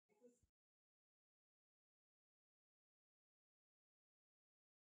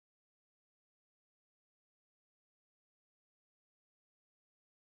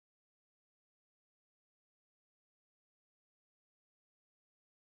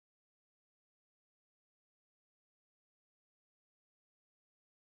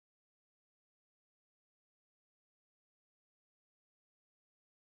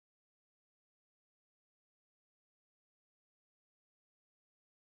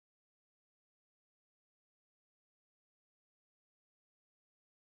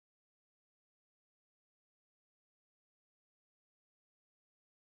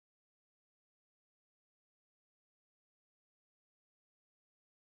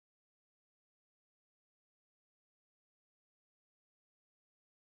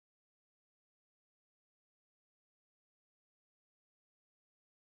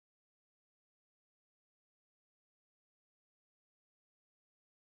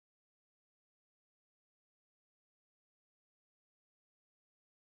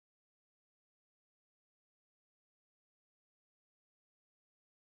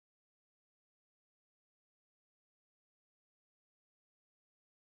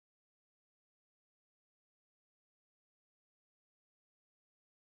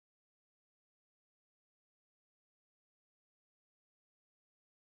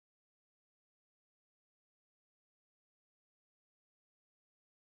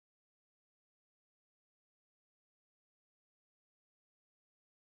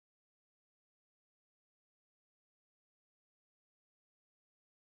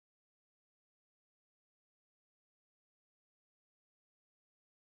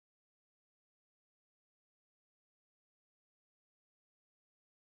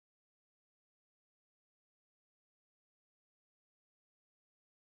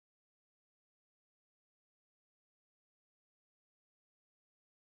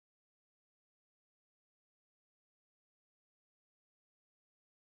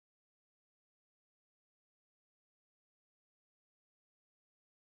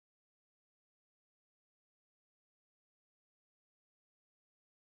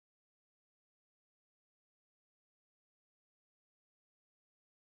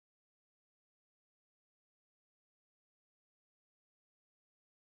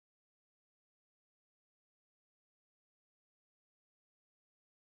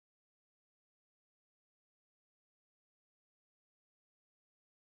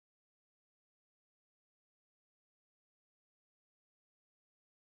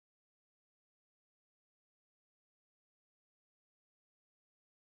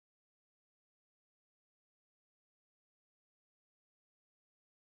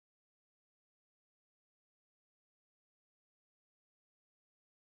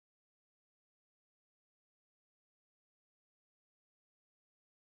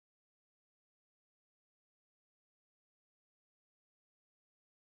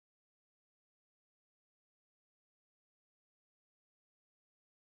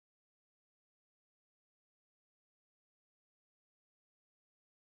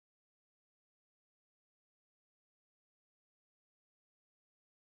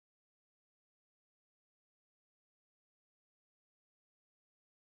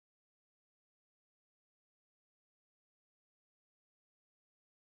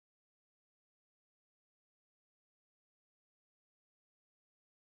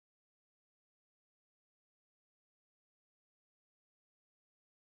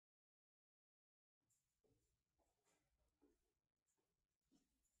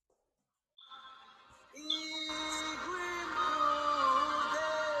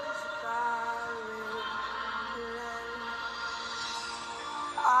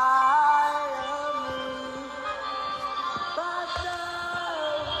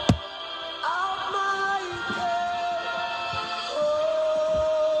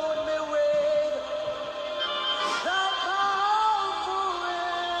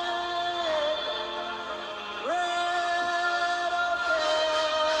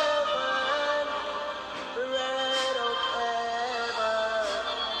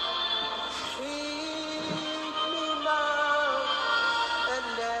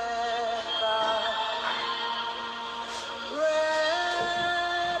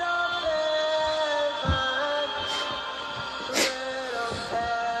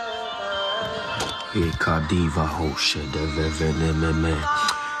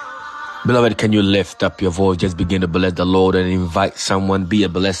Beloved, can you lift up your voice? Just begin to bless the Lord and invite someone. Be a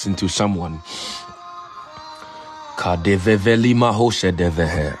blessing to someone.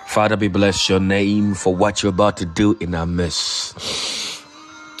 Father, we bless your name for what you're about to do in our midst.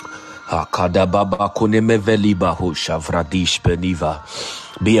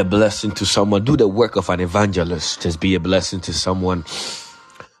 Be a blessing to someone. Do the work of an evangelist. Just be a blessing to someone.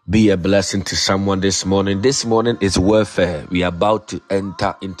 Be a blessing to someone this morning. This morning is warfare. We are about to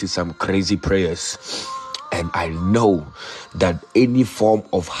enter into some crazy prayers. And I know that any form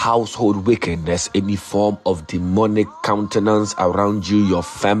of household wickedness, any form of demonic countenance around you, your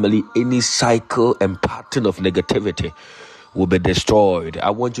family, any cycle and pattern of negativity will be destroyed. I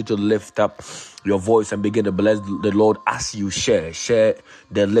want you to lift up your voice and begin to bless the Lord as you share. Share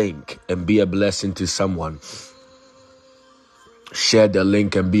the link and be a blessing to someone. Share the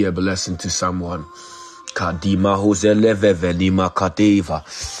link and be a blessing to someone. Kadima Hoseleve Velima Kadeva.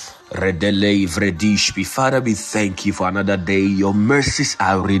 Redele Vredishpi. Father, we thank you for another day. Your mercies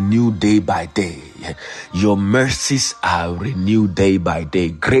are renewed day by day. Your mercies are renewed day by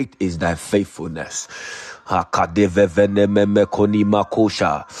day. Great is thy faithfulness. Hakadeve Venememe Konima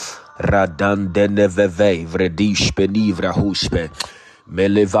Kosha. Radan Deneveve Vredishpe Nivra Huspe.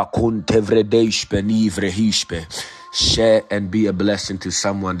 Meleva Kunte Vredishpe Nivre Hishpe. Share and be a blessing to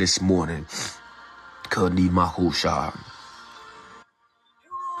someone this morning. Konima Husha.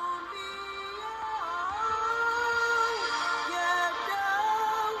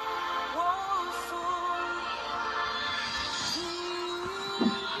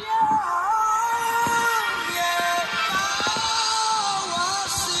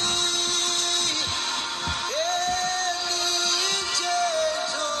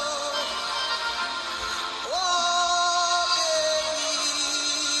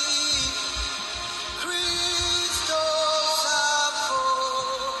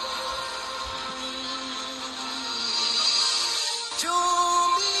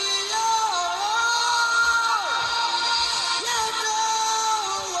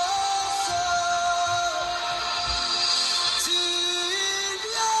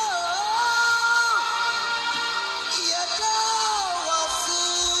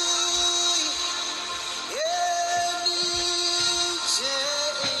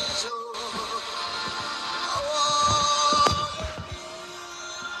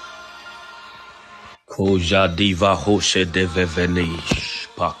 Koja diva hoshe devevenish,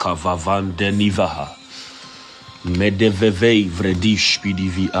 pakavavan denivaha, medeveve vredish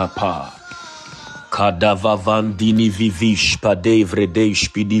pidivi apa, kadavavan dinivivish padevredesh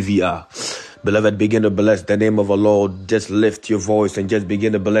pidivia. Beloved, begin to bless the name of the Lord. Just lift your voice and just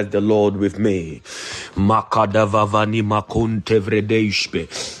begin to bless the Lord with me. Makadavavani makunte vredeshpe.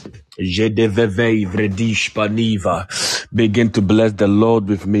 Jedeveve vredish paniva. Begin to bless the Lord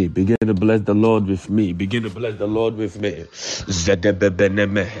with me. Begin to bless the Lord with me. Begin to bless the Lord with me.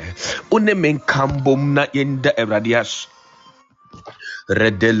 Zedebebeneme. Unemen kambum na inda eradias.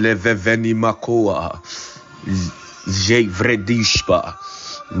 Redeleveveni makoa. Je vredishpa.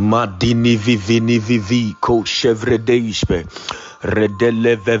 Madini vivini vivi ko chevredishpe.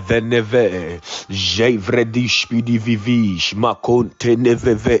 Redeleve veneve, jevredish vivish, makonte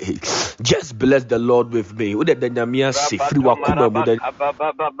neveve. Just bless the Lord with me. Ude danyamia si friwa kuma mude.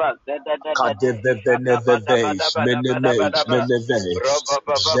 Kadeve veneve, meneve,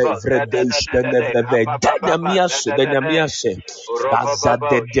 jevredish veneve. Danyamia se.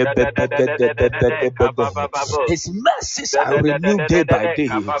 His mercies are renewed day by day.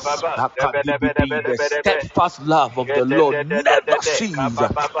 The steadfast love of the Lord never cease.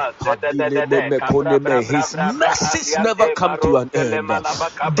 His mercies never come to an end.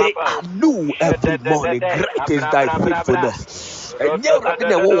 They are new every morning. Great is thy faithfulness. And you are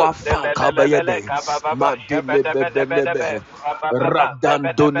the one found Kabayane, Madinebe,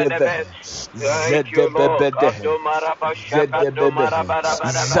 Radandoneve, Zedebebe,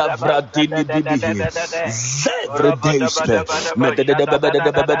 Zavradini Bibi, Zevredespe,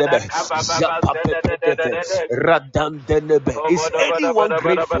 Radandenebe. Is anyone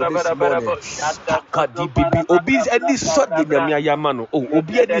grateful this morning? Takadibibi, Obi's any sort in Yamano. Oh,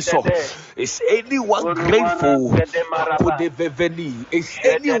 Obi any sort. Is anyone grateful? Is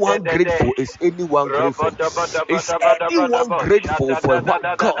anyone grateful? Is anyone grateful? Is anyone grateful for what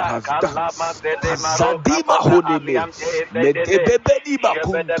God has done? Zadima Honeme, Medebebeni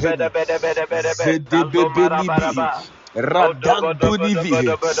Bakunteni, Zedebebeni,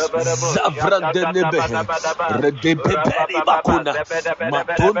 Radandunivi Zavrandenebe Redebeberi Bakuna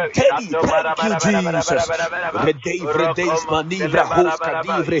Matonteni. Thank you, Jesus. Redevredes Manivra Hoska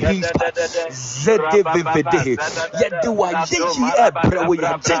Divre Hispa Zedevede Yedua Yeji Ebrewe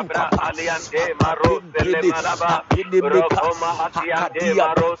Yajenkapa Apempele Apenemeka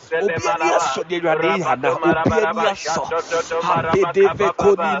Hakadia Obiania Soderana Obiania So Habedeve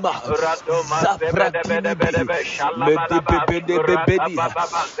Konima Zavradinibi Medebebebebedi.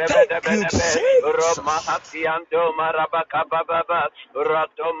 Thank you, Jesus.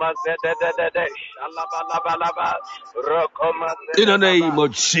 In the name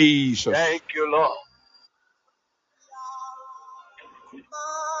of Jesus. Thank you, Lord.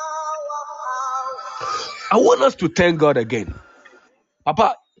 I want us to thank God again.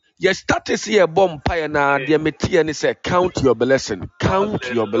 Papa, your status here, bomb pie na dear metia ni say count your blessing. Count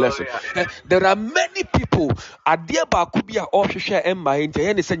your blessing. There are many people at dear bakubia or share emma into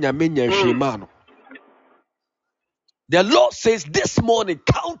any senya menya shimano. The Lord says this morning,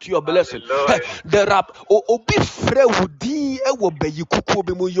 count your blessing. There are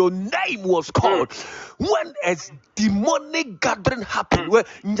your name was called when a demonic gathering happened. Where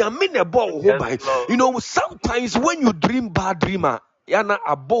you know, sometimes when you dream bad dreamer. Yana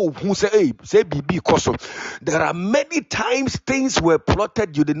above who say BB Koso. There are many times things were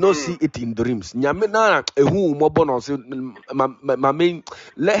plotted, you did not see it in dreams. Nyamina who mobono say my main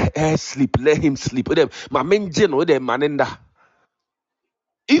let her sleep, let him sleep. My main general de manenda.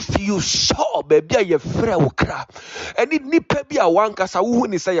 If you saw baby a frɛ wo kra ɛne nipa bi a wankasa wo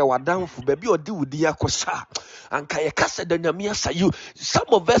ni sɛ yɛ wadamfo baby odi wudi akosa anka yɛ kasa da nyame asa you. Some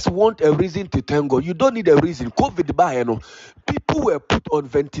of us want a reason to thank God. You don't need a reason. COVID by people were put on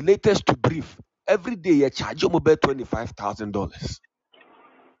ventilators to breathe. Every day you charge them about $25,000.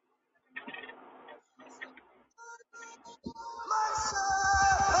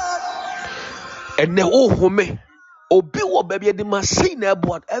 And the oh home obi wo baby the machine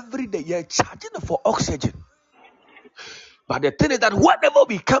about every day you're charging for oxygen. But the thing is that whenever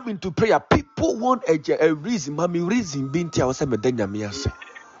we come into prayer, people want a reason. Mami reason being tia say medenya miase.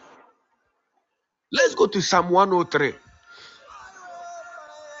 Let's go to Psalm 103.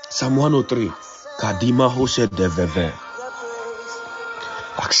 Psalm 103. Kadima Hoshe Deveve.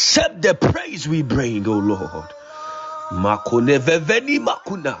 Accept the praise we bring, O Lord. Makune veveni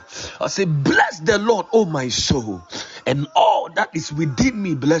makuna. I say, bless the Lord, O my soul, and all that is within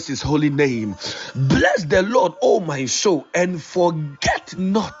me, bless his holy name. Bless the Lord, O my soul, and forget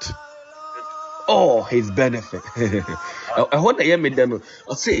not all his benefit. I want to hear me demo.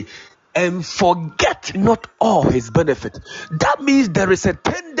 I say, and forget not all his benefit. That means there is a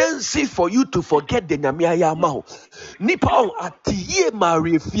tendency for you to forget the Nyamiaya Mao. Nipa atiye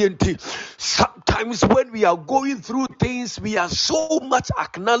marifienti. Sometimes when we are going through things, we are so much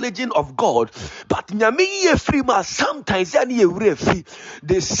acknowledging of God. But Nyamiye frima sometimes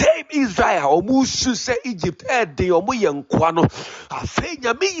the same Israel omu say Egypt de omu yenkwano. Afe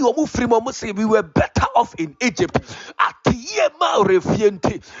Nyamiye omu frima omu say we were better off in Egypt. Atiye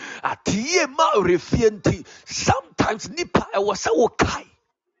marifienti. Sometimes nipa ewasa wokai.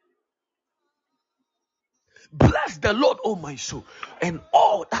 Bless the Lord, O my soul, and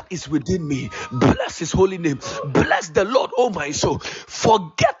all that is within me. Bless his holy name. Bless the Lord, O my soul.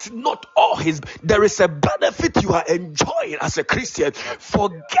 Forget not all his. There is a benefit you are enjoying as a Christian.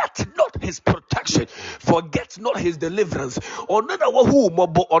 Forget not his protection. Forget not his deliverance.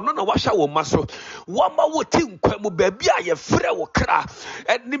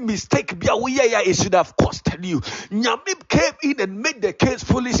 Any mistake it should have costed you. Nyamim came in and made the case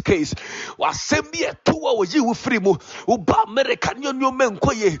foolish case. Free mu uba America nyonyo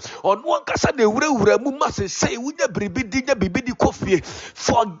menkoye on one kasa de wura mu mase say wunya bibidi kofie.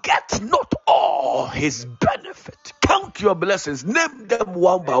 Forget not all his benefit. Count your blessings, name them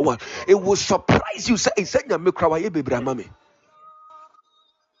one by one. It will surprise you. Say nyame kra wa ye bebra mame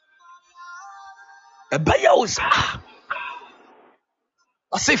ebaya usa.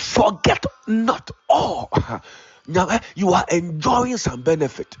 I say forget not all. You are enjoying some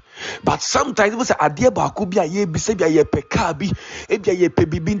benefit, but sometimes we say adie baako bi aye bi se bi aye peka bi e bi aye pe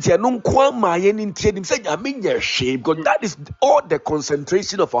bibi ntia no nko ma aye ni ntia nim se nyame nya hwe, because that is all the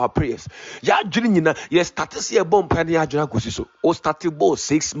concentration of our prayers. Ya adwene nyina ye start se e bom pa na ya adwene akosi so o start bo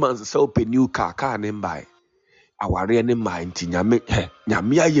 6 months so pe new car ne mbai aware ne mai nti nyame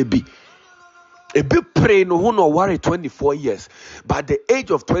aye bi e bi pray no ho no worry 24 years, by the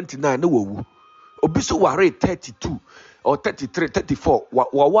age of 29 no wo obiso worry 32 or 33 34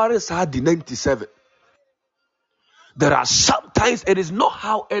 wa worry sa di 97. There are sometimes it is not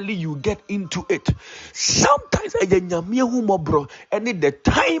how early you get into it. Sometimes and the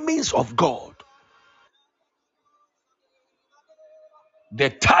timings of God. The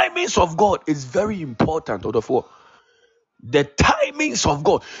timings of God is very important. The timings of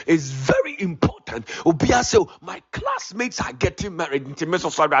God is very important. Obia say, my classmates are getting married. And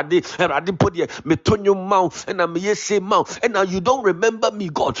now you don't remember me,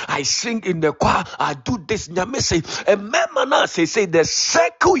 God. I sing in the choir. I do this. And remember say the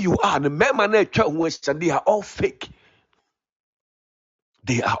circle you are. They are all fake.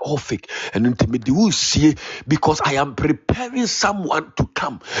 They are all fake. And ultimately, we will see, because I am preparing someone to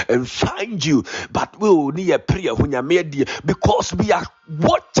come and find you. But we will need a prayer when you're made, because we are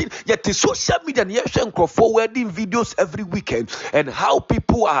watching yet the social media and forwarding videos every weekend, and how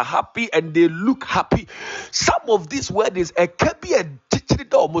people are happy and they look happy. Some of these weddings, a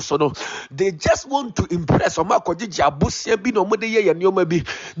they just want to impress.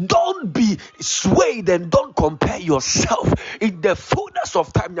 Don't be swayed and don't compare yourself. In the fullness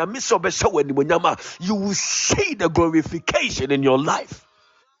of time, you will see the glorification in your life.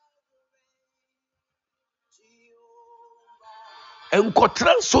 And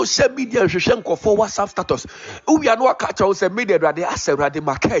social media for WhatsApp status. We are not catching media.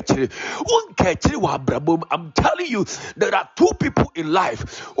 I'm telling you, there are two people in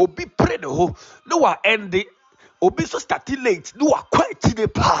life. Obi pray the whole. No one ending. Obi so starting late. No one quite the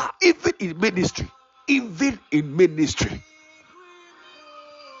power. Even in ministry. Even in ministry.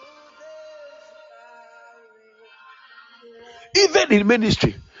 Even in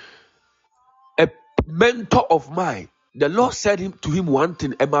ministry. A mentor of mine. The Lord said to him one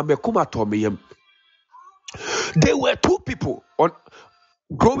thing. There were two people on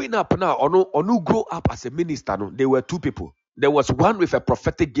growing up now, or who grow up as a minister. No, there were two people. There was one with a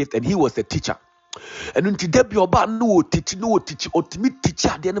prophetic gift, and he was a teacher. And until Debbie Oba no teach, ultimate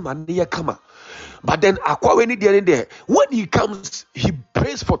teacher, then man come. But then when he comes, he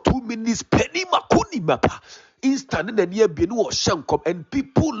prays for 2 minutes. Penny makuni mapa. Instant and near Benu Shankom, and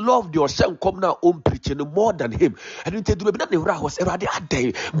people loved your Shankom now on preaching more than him. And in the was every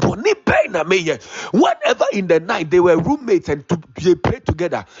day. Bonnie Baina Mayer. Whatever in the night, they were roommates and they prayed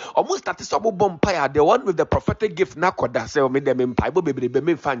together. Almost at some bompire, the one with the prophetic gift, Nakoda, say, made them in Bible, baby,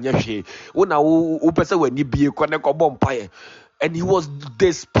 they fan yashi. When you be a connect or bompire. And he was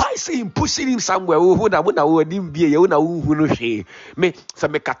despising him, pushing him somewhere. Me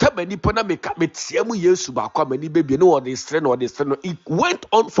some katamani pona me siemu yesu ba kwa many baby no or this trend. It went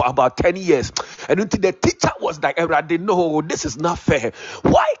on for about 10 years. And until the teacher was like, no, this is not fair.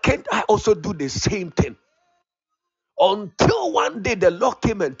 Why can't I also do the same thing? Until one day the Lord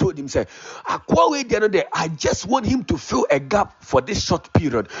came and told him, say, I just want him to fill a gap for this short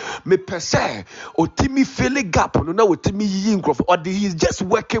period. Me per se, Otimi fill a gap, or he's just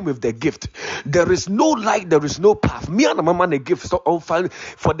working with the gift. There is no light, there is no path. Me and my man a gift so on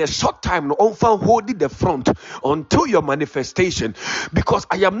for the short time, on holding the front until your manifestation. Because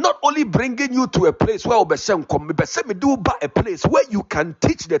I am not only bringing you to a place where me do by a place where you can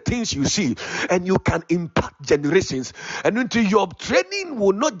teach the things you see and you can impact generations. And until your training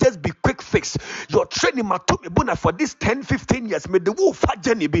will not just be quick fix. Your training for this 10-15 years may the wolf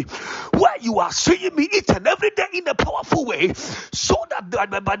journey be where you are seeing me each and every day in a powerful way, so that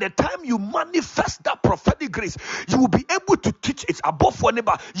by the time you manifest that prophetic grace, you will be able to teach it above one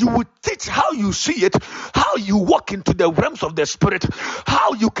neighbor. You will teach how you see it, how you walk into the realms of the spirit,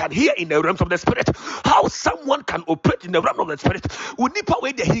 how you can hear in the realms of the spirit, how someone can operate in the realm of the spirit.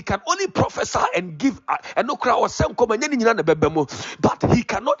 He can only prophesy and give and no crowd or some but he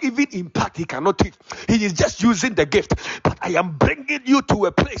cannot even impact, he cannot teach. He is just using the gift. But I am bringing you to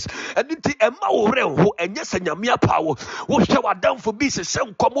a place, and the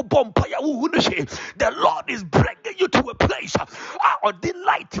Lord is bringing you to a place or the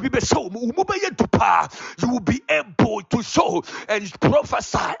light you will be able to show and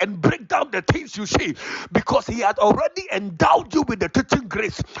prophesy and break down the things you see, because he had already endowed you with the teaching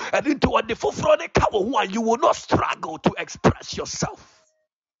grace. And into what the forefront you will not struggle to express yourself.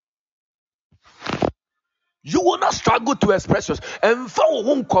 You will not struggle to express yourself. And for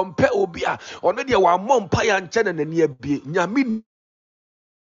whom compare Obia, already our mom pie and channel and near be Yamin.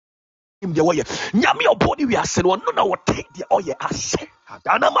 Yami your body we are saying, no, no, take the oil. I say,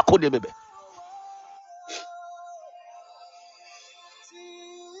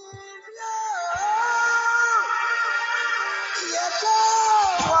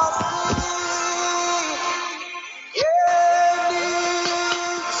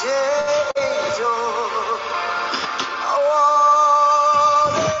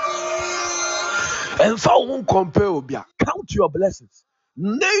 And for won't compare Obia. Count your blessings.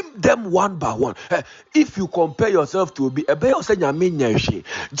 Name them one by one. If you compare yourself to Obi,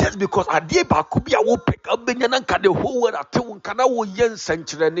 just because I did Bakubia will pick up the whole world at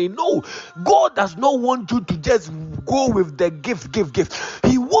no, God does not want you to just go with the gift.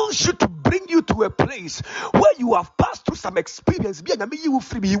 He wants you to bring you to a place where you have passed through some experience. He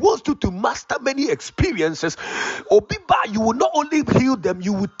wants you to master many experiences. Obiba, you will not only heal them,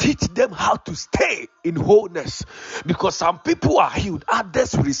 you will teach them how to stay in wholeness. Because some people are healed,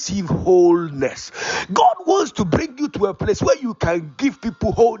 others receive wholeness. God wants to bring you to a place where you can give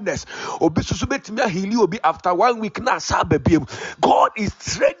people wholeness. After 1 week, God is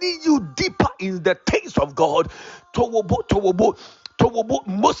training you deeper in the things of God.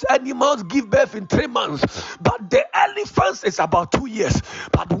 Most animals give birth in 3 months, but the elephants is about 2 years.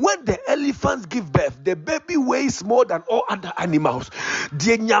 But when the elephants give birth, the baby weighs more than all other animals.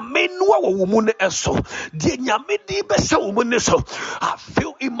 I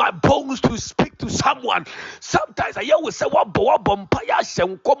feel in my bones to speak to someone. Sometimes I always say,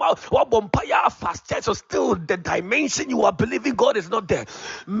 so still the dimension you are believing God is not there.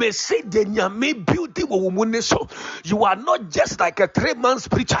 You are not just like a 3 months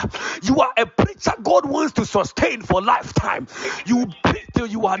preacher. You are a preacher God wants to sustain for lifetime. You preach till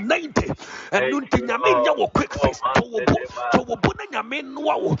you are 90. And quick face.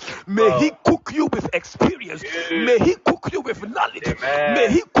 May He cook you with experience. May He cook you with knowledge. May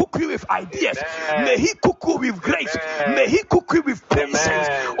He cook you with ideas. May He cook you with grace. May He cook you with patience.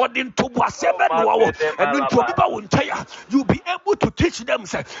 You'll be able to teach them.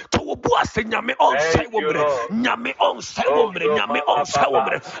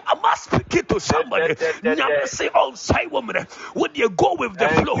 I must speak it to somebody. Say on side woman. Would you go with the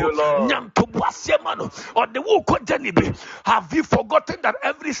flow? Or the walk. Have you forgotten that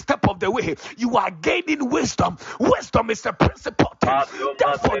every step of the way you are gaining wisdom? Wisdom is a principal thing.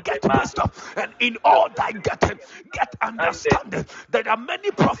 Therefore, get wisdom, and in all thy getting, get understanding. There are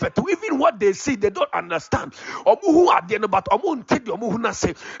many prophets who even what they see they don't understand.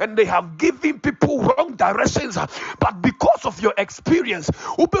 And they have given people wrong directions. But because of your experience,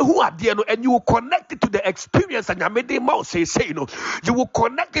 and you will connect it to the experience, and you will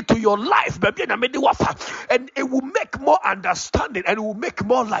connect it to your life, and it will make more understanding and it will make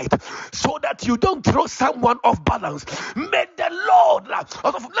more light, so that you don't throw someone off balance. May the Lord,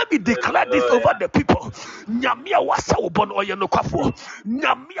 let me declare this over the people.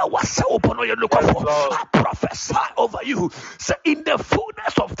 I prophesy over you. Say, in the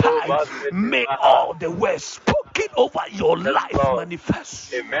fullness of time, may all the words spoken over your life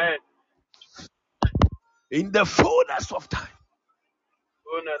manifest. Amen. In the fullness of time.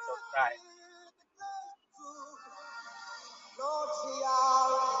 Fullness of time.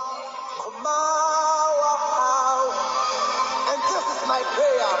 And this is my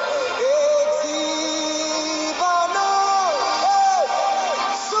prayer.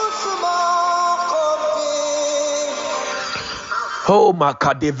 Oh, my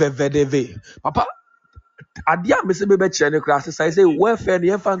kadeve. Papa, adia me se be chere class say welfare ne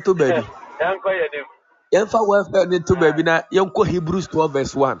yemfa to baby. Yemfa welfare ne to baby na yenko Hebrews 12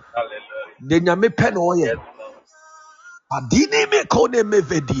 verse 1. Hallelujah. De nyame pe no ye. Adini me kone me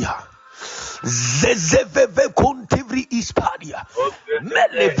vedia. Zezeveve contivri Hispania.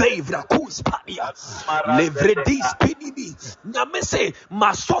 Melevevra Cuspania. Levredis Pinimi. Namese,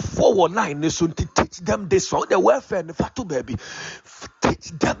 Masofo online, to teach them this one, the welfare and fatu baby.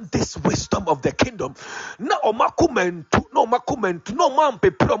 Teach them this wisdom of the kingdom. No makumentu, no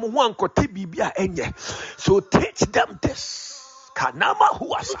mampe prom one kotibia enye. So teach them this. Kanama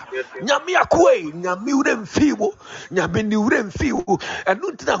huasa nyami akwe nyami urem fiwo nyami ni urem fiwo and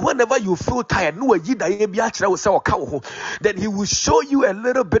whenever you feel tired no yida ye bi akira wo se oka wo then he will show you a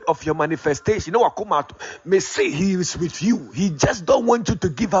little bit of your manifestation. No akoma may say he is with you. He just don't want you to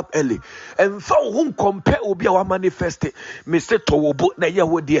give up early. And for whom compare obi a manifest may say towobo na ye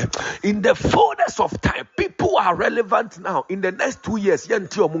wo there in the fullness of time. People are relevant now. In the next 2 years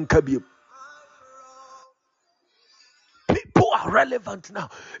yanti omunka bi. People are relevant now.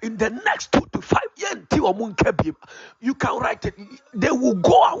 In the next 2 to 5 years, you can write it. They will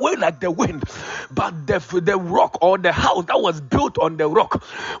go away like the wind. But the rock or the house that was built on the rock,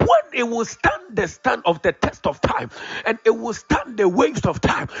 when it will stand the stand of the test of time, and it will stand the waves of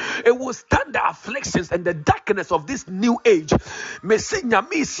time, it will stand the afflictions and the darkness of this new age. He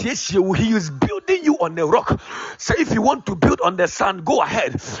is building you on the rock. So if you want to build on the sand, go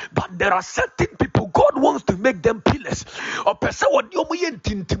ahead. But there are certain people God wants to make them pillars.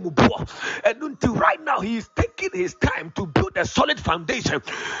 And until right now, he is taking his time to build a solid foundation.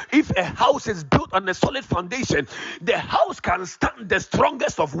 If a house is built on a solid foundation, the house can stand the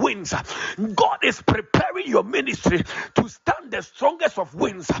strongest of winds. God is preparing your ministry to stand the strongest of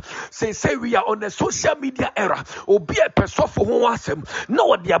winds. Say we are on a social media era. Obi a person for who asem. No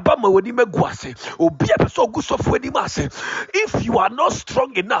what the abama wedi meguase. Obi a person go so for wedi mase. If you are not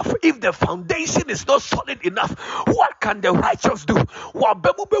strong enough, if the foundation is not solid enough, what can the righteous do?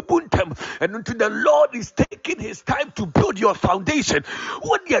 And until the Lord is taking his time to build your foundation,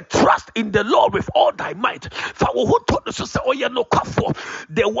 when you trust in the Lord with all thy might, the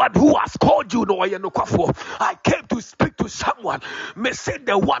one who has called you, I came to speak to someone. May say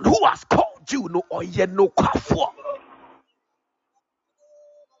the one who has called you,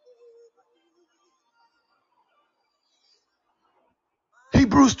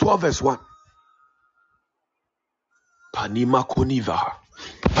 Hebrews 12 verse 1. Panima koniva.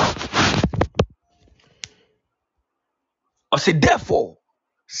 I say, therefore,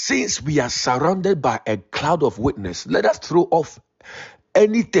 since we are surrounded by a cloud of witness, let us throw off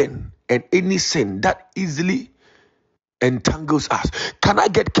anything and any sin that easily entangles us. Can I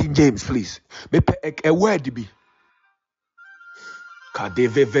get King James, please? A word be. God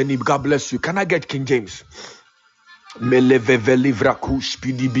bless you. Can I get King James?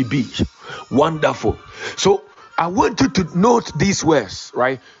 Wonderful. So I want you to note these words,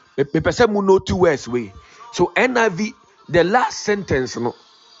 right? Know 2 words way. So NIV, the last sentence, I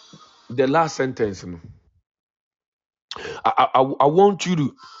want you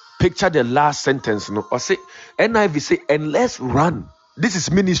to picture the last sentence, or say NIV say, and let's run. This is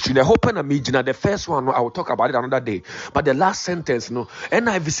ministry. The hope and imagine the first one, I will talk about it another day. But the last sentence,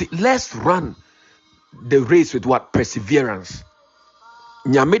 NIV say, let's run the race with what? Perseverance.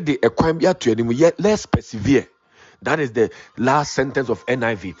 Let's persevere. That is the last sentence of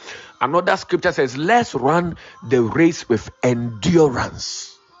NIV. Another scripture says, let's run the race with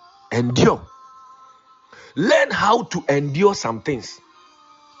endurance. Endure. Learn how to endure some things.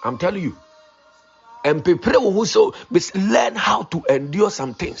 I'm telling you. And prepare also learn how to endure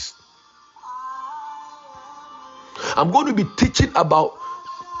some things. I'm going to be teaching about.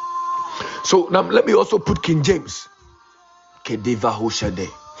 So now let me also put King James. Kedeva Hoshade.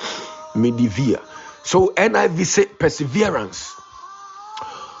 Medivia. So NIV say perseverance.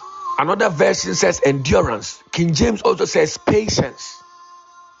 Another version says endurance. King James also says patience.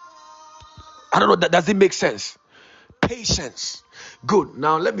 I don't know, does it make sense? Patience. Good.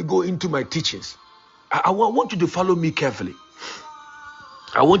 Now let me go into my teachings. I want you to follow me carefully.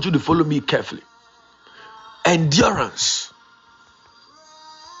 I want you to follow me carefully. Endurance.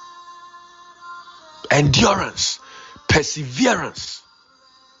 Endurance. Perseverance.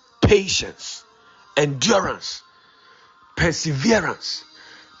 Patience. Endurance. Perseverance.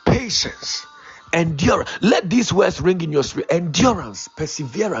 Patience. Endurance. Let these words ring in your spirit. Endurance.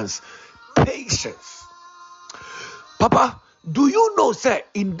 Perseverance. Patience. Papa, do you know, sir,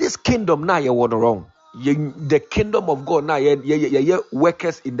 in this kingdom now you want wrong? The kingdom of God now, you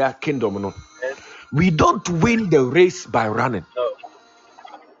workers in that kingdom, no? Yes. We don't win the race by running. No.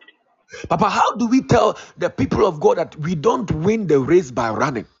 Papa, how do we tell the people of God that we don't win the race by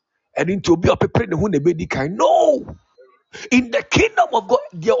running? And into be a people who never kind. No. In the kingdom of God,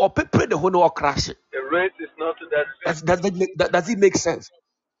 there are people who know crash. The race is not to the swift. Does it make sense?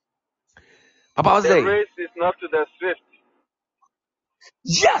 Papa was The saying, race is not to the swift.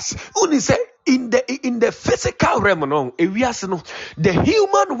 yes. Only say in the physical realm, no, the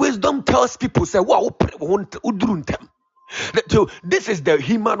human wisdom tells people say, wow, so this is the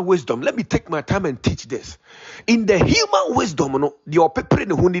human wisdom. Let me take my time and teach this. In the human wisdom, no, the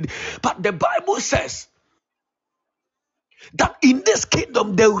people who need, but the Bible says that in this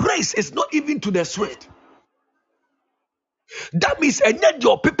kingdom the race is not even to the swift. That means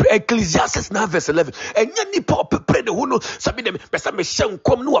your people, Ecclesiastes 9 verse 11. Nipa people who know sabi them pesa me shen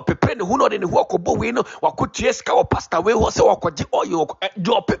kom no people who know den who akobo we no wakotie ska o pastor we ho se wakoje oil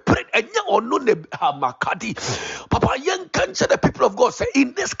your people enya onu ne hamakadi. Papa yen can say the people of God say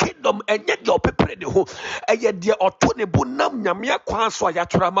in this kingdom your people who eye dia oto ne bu nam nyame akwan so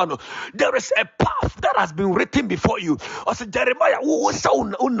ayatwara ma no. There is a path that has been written before you. Or say Jeremiah wo sa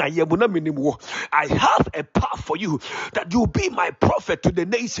una ye bu na minim wo. I have a path for you that you to be my prophet to the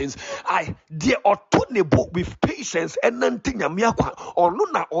nations. I dear autonomy book with patience and nothing yamiakwa or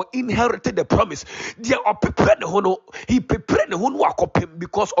nuna or inherited the promise. Dear or prepare the hono, he prepared the hono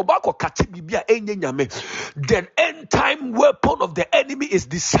because obako katibia enyame. The end time weapon of the enemy is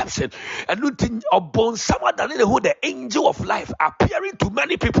deception. And nothing upon someone that the angel of life appearing to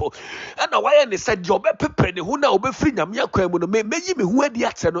many people. And why they said you be prepare the hono obe free yamiakwa muno me meji me who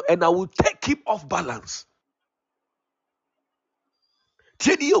and I will take him off balance.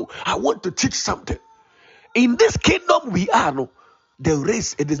 Tell you, I want to teach something. In this kingdom we are, no, the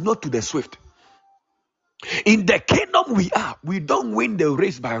race, it is not to the swift. In the kingdom we are, we don't win the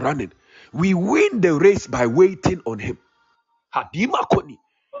race by running. We win the race by waiting on him. Hadima koni.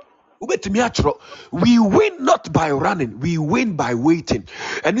 We win not by running, we win by waiting.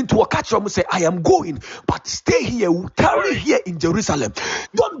 And into a catch say, I am going, but stay here, tarry here in Jerusalem.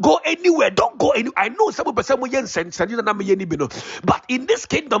 Don't go anywhere, don't go anywhere. I know some people say, but in this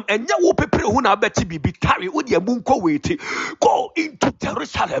kingdom, and be tarry, go into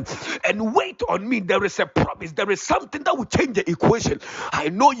Jerusalem and wait on me. There is a promise, there is something that will change the equation. I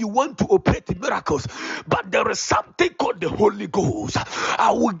know you want to operate in miracles, but there is something called the Holy Ghost.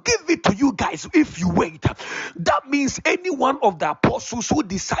 I will give it to you guys if you wait. That means any one of the apostles who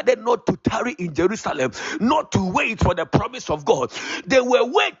decided not to tarry in Jerusalem, not to wait for the promise of God, they were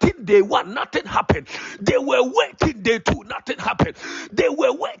waiting day one, nothing happened. They were waiting day two, nothing happened. They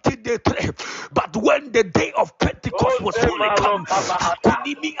were waiting day three. But when the day of Pentecost was fully come,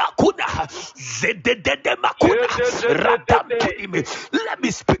 let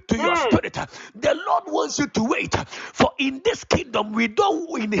me speak to your spirit. The Lord wants you to wait. For in this kingdom, we don't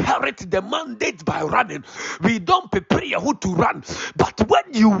inherit the mandate by running. We don't prepare who to run. But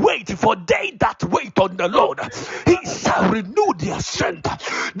when you wait for they that wait on the Lord, he shall renew their strength.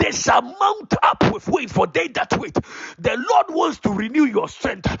 They shall mount up with wings for they that wait. The Lord wants to renew your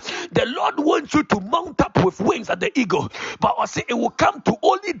strength. The Lord wants you to mount up with wings as the eagle. But I say it will come to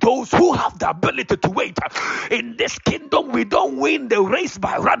only those who have the ability to wait. In this kingdom, we don't win the race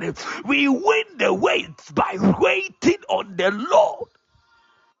by running. We win the race by waiting on the Lord.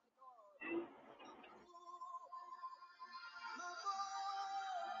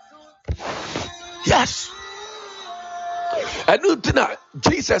 Yes. And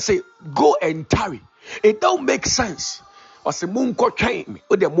Jesus said, go and tarry. It don't make sense. I say, Munko train me.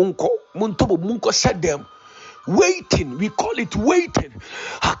 Or the Munko said them. Waiting, we call it waiting.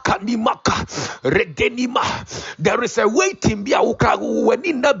 Hakanimaka, redenima. There is a waiting. Bia ukagu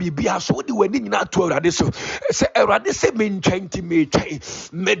weni na bibia so di weni na to radiso. Se radise min chanti me chay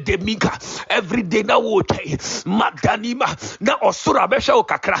medemika. Every day na wote madanima na osura besha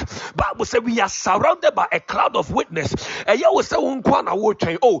okakra. Bible say we are surrounded by a cloud of witness. Eya we say unkwa na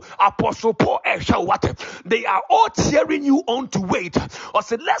wote. Oh, Apostle Paul esha what? They are all cheering you on to wait. Or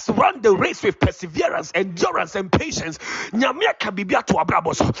say let's run the race with perseverance, endurance, and patience. But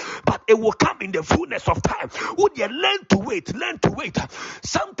it will come in the fullness of time. Would you learn to wait? Learn to wait.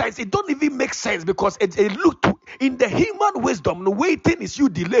 Sometimes it don't even make sense because it look in the human wisdom. Waiting is you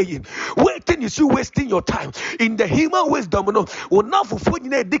delaying. Waiting is you wasting your time. In the human wisdom, because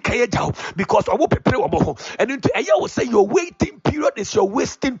and into I will say your waiting period is your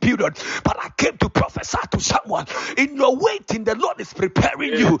wasting period. But I came to prophesy to someone. In your waiting, the Lord is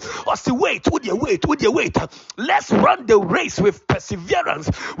preparing you. Or say, wait, would you wait? Would you wait? Let's run the race with perseverance,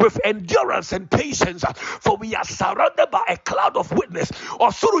 with endurance and patience. For we are surrounded by a cloud of witness.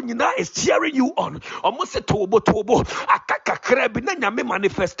 Osurunyina is cheering you on. Almost a tobo. Akaka krebi na nyame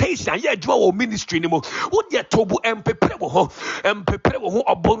manifestation. Ye jwa ministry ni mo. Would ye tobo empepre wo ho. Empepre wo ho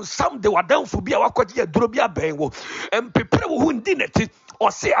obon sam de wadan fu bia wakoti ye duro bia ben wo. Empepre wo ho ndineti. Or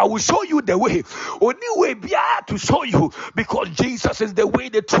say, I will show you the way. Only way be to show you, because Jesus is the way,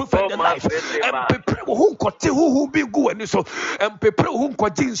 the truth, and the life. And prepare who be good and so and prepare who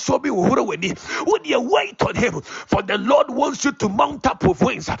so be would you wait on him? For the Lord wants you to mount up with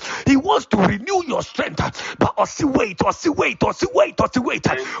wings. He wants to renew your strength. But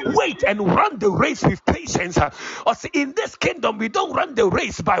wait and run the race with patience. Or see, in this kingdom, we don't run the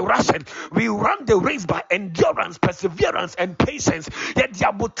race by rushing. We run the race by endurance, perseverance, and patience. Yet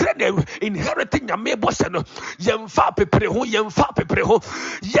inheriting your mebos and yemfa pepreho,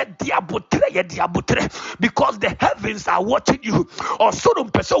 yet diabutre, because the heavens are watching you. Or some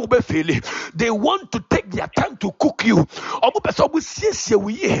person will feel it. They want to take their time to cook you. Or person will see so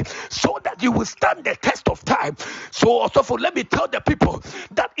that you will stand the test of time. So also for let me tell the people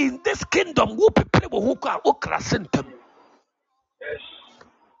that in this kingdom, who people who areokrasentem. Yes.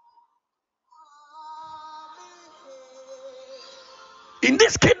 In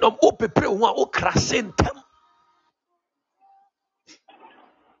this kingdom, who people who areokrasentem.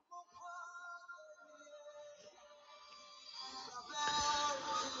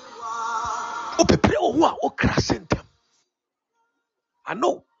 I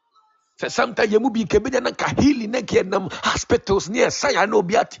know. So sometimes you must be healing hospitals near say I know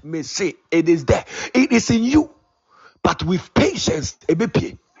may say it is there. It is in you. But with patience,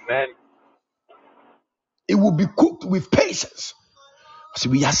 Amen. it will be cooked with patience. So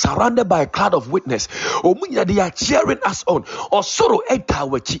we are surrounded by a cloud of witness. They are cheering us on. Or sorrow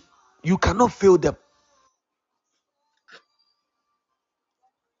you cannot feel them.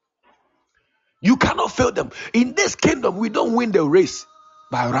 You cannot feel them. In this kingdom, we don't win the race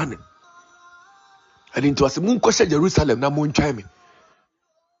by running. And into us, Jerusalem, na me.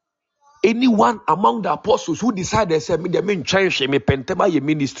 Anyone among the apostles who decided to say me the main change me pentema ye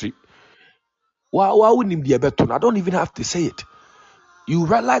ministry. Why wouldn't be a better? I don't even have to say it. You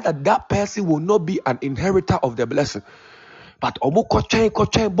realize that that person will not be an inheritor of the blessing. But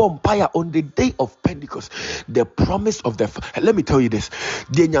bonfire on the day of Pentecost, the promise of the let me tell you this: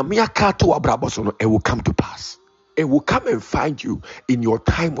 it will come to pass. It will come and find you in your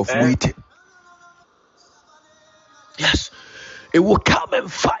time of waiting. Yes, it will come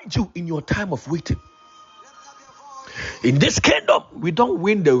and find you in your time of waiting. In this kingdom, we don't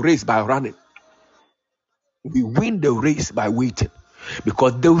win the race by running. We win the race by waiting,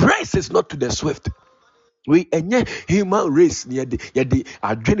 because the race is not to the swift. We enye human race near the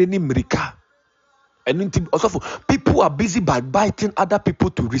adrenaline mirika. And also people are busy by biting other people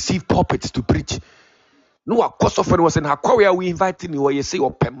to receive pulpits to preach. No, of course, of was in Aquaria. We inviting you, or you say,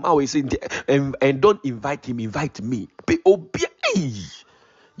 or Pema, we say, and don't invite him, invite me.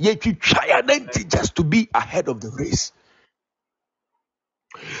 Yet you try just to be ahead of the race.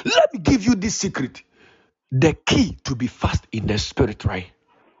 Let me give you this secret. The key to be fast in the spirit, right?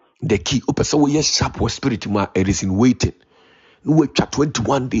 The key. So yes, sharp was spirit, it is in waiting. No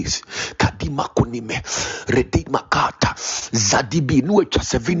 21 days. Kadima konime. Redima kata. Zadibi. No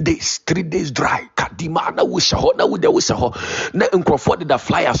 7 days. 3 days dry. Kadima na wisha ho. Na wude wisha ho. Na uncrofford the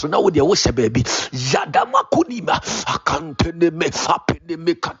flyer. So na wude wisha baby. Yadama kunima. Akante neme. Apene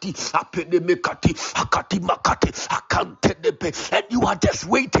me kati. Apene me kati. Akati makati. Akante neme. And you are just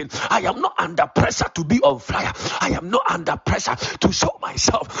waiting. I am not under pressure to be on flyer. I am not under pressure to show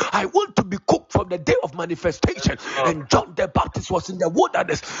myself. I want to be cooked from the day of manifestation. And John the Baptist was in the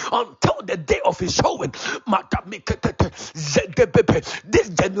wilderness until the day of his showing. This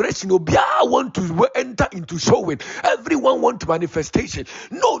generation will be want to enter into showing. Everyone wants manifestation.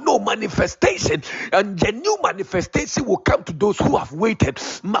 No manifestation, and the new manifestation will come to those who have waited.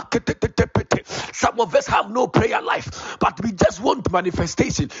 Some of us have no prayer life, but we just want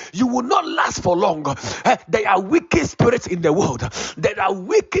manifestation. You will not last for long. There are wicked spirits in the world. There are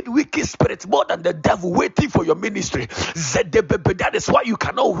wicked spirits more than the devil waiting for your ministry. That is why you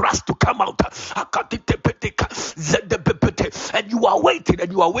cannot rush to come out. And you are waiting.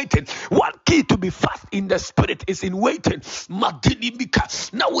 One key to be fast in the spirit is in waiting. Now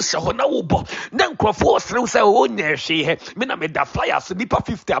we shall know. Then Crawford say, "Oh, she me na me da flyers nipa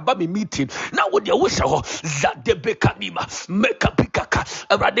 50 about me meeting." Now what you wish ho Zadebekanima make up pikaka.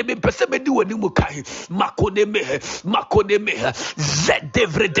 Arade me pese me do ani mukai. Makoneme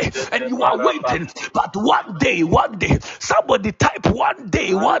Zedevrede. And you are waiting, but one day, somebody type one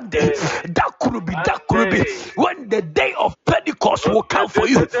day. That could be. When the day of Pentecost will come for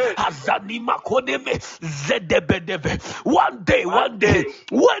you. Azanima koneme Zedebedeve. One day. When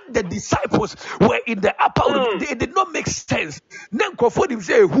the disciples were in the upper room, they did not make sense. Then Crawford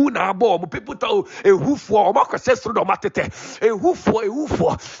say, "Who na bomb?" People thought who for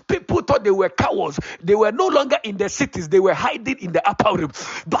people thought they were cowards. They were no longer in the cities, they were hiding in the upper room.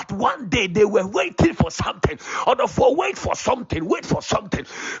 But one day they were waiting for something. Wait for something,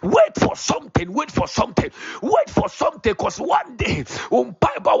 because one day,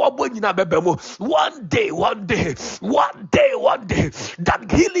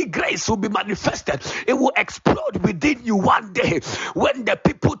 that healing grace will be manifested. It will explode within you one day. When the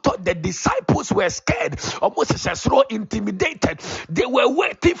people thought the disciples were scared, almost so intimidated, they were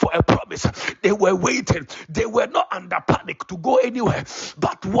waiting for a promise. They were waiting. They were not under panic to go anywhere.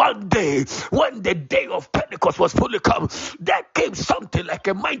 But one day, when the day of Pentecost was fully come, there came something like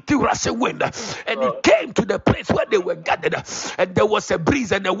a mighty rushing wind, and it came to the place where they were gathered, and there was a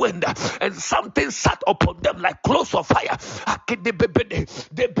breeze and a wind, and something sat upon them like clothes of fire.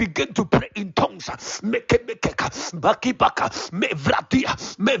 They began to pray in tongues. Now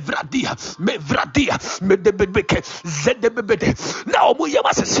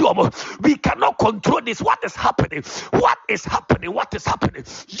we cannot control this. What is happening?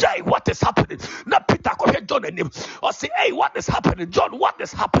 Jay, what is happening? Now Peter go ahead John or say, "Hey, what is happening? John, what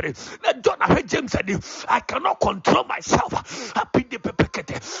is happening?" Now John I heard James said, "I cannot control control myself. Happy de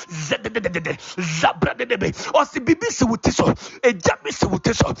pepekete. Zabradebe. Or si bibisi wutiso. A jamisi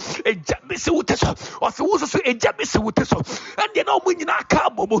wutiso. A jamisi wutiso. Or si wuso a jamisi wutiso. And you know when you na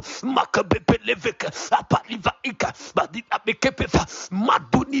kabobo. Makabepe leveka. Apaliva ika. Badita bekepefa.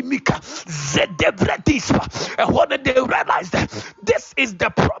 Maduni mika. Zedebradispa. And when they realized that this is the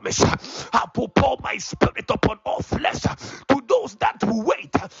promise, I will pour my spirit upon all flesh to those that will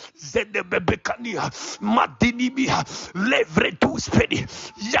wait. Zedebekania, Madinimia, Levreduspeni,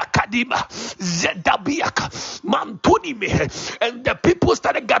 Yakadima, Zedabiaka, Mantunime, and the people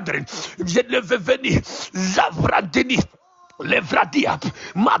started gathering. Zedeveni, Zavradini. Levradia,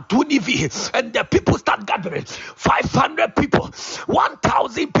 Madunivi, and the people start gathering. 500 people,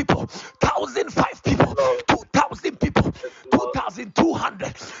 1,000 people, 1,005 people, 2,000 people,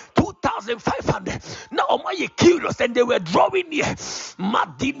 2,200, 2,500. Now, am I curious? And they were drawing near.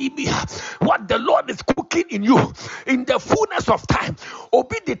 Madinibia, what the Lord is cooking in you in the fullness of time.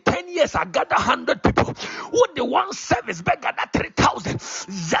 Obi the 10 years, I gather 100 people. What the one service, I gather 3,000.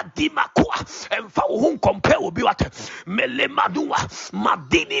 Zadimakua, and for whom compare will be what Mele Madua,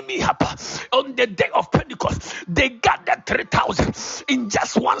 Madini Mihapa. On the day of Pentecost, they gathered 3,000 in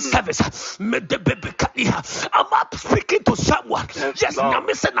just one service. I'm up speaking to someone. Yes,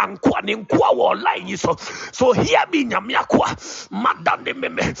 Namisen and Kwa or lying. So hear me, Nyamiakwa, Madame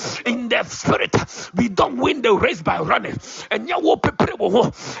Meme. In the spirit, we don't win the race by running. And Yawo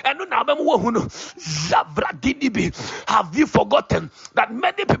Peprewo, and Zavradinibi. Have you forgotten that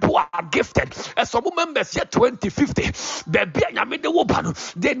many people are gifted? And some members yet 2050.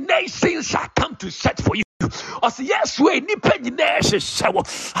 The nations shall come to search for you. Or yes, we need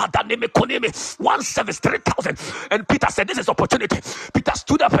one service 3,000. And Peter said, this is opportunity. Peter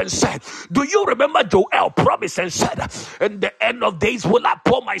stood up and said, do you remember Joel promised and said, in the end of days will I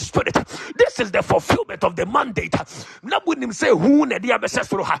pour my spirit? This is the fulfillment of the mandate.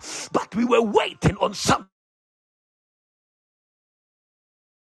 But we were waiting on something.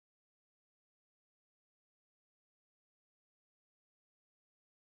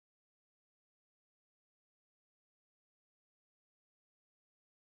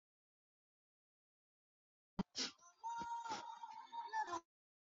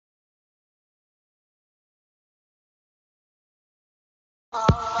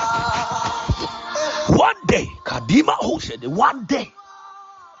 One day, Kadima who said one day.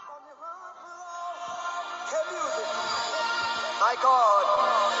 My God.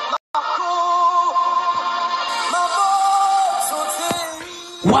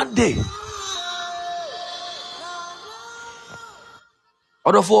 One day.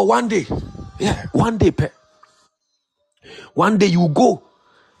 Or for one day. Yeah, one day. One day you go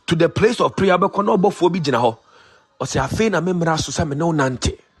to the place of prayer. Or say, I feel a member of Susam no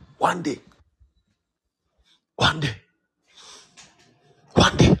nante. One day. One day.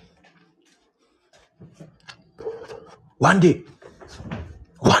 One day. One day.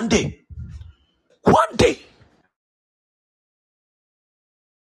 One day. One day.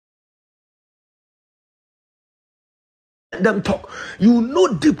 Let them talk. You know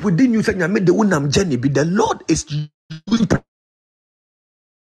deep within you saying I made the unam journey. Be the Lord is using.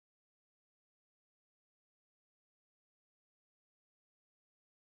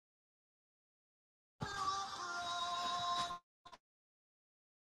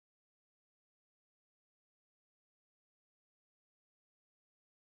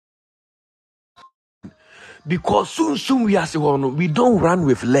 Because soon we are saying we don't run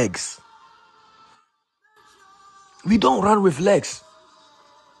with legs. We don't run with legs.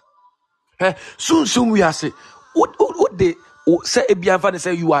 Soon we are saying what they say.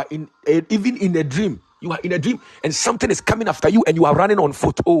 Say you are in even in a dream. You are in a dream and something is coming after you and you are running on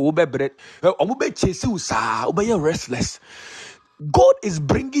foot. Oh, restless. God is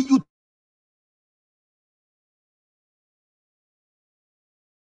bringing you.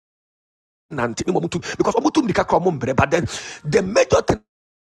 Because but then the major thing.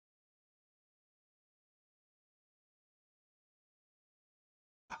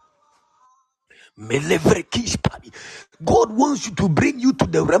 God wants you to bring you to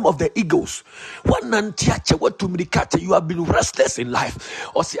the realm of the eagles. You have been restless in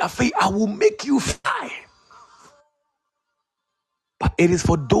life. Or say, I will make you fly. But it is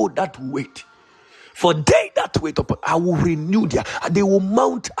for those that wait. For they that wait upon, I will renew their, they will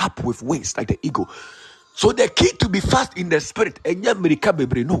mount up with wings like the eagle. So the key to be fast in the spirit,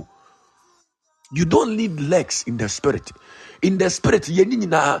 no. You don't need legs in the spirit. In the spirit,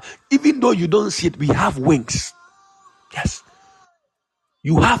 even though you don't see it, we have wings. Yes.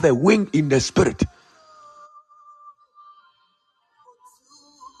 You have a wing in the spirit.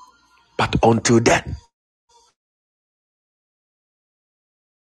 But until then,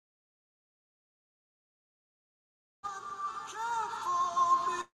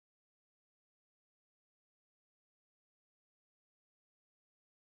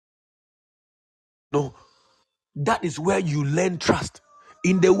 No, that is where you learn trust.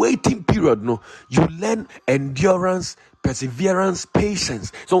 In the waiting period, no, you learn endurance, perseverance,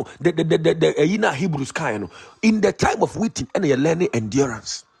 patience. So the Hebrews kind, no, in the time of waiting, and you're learning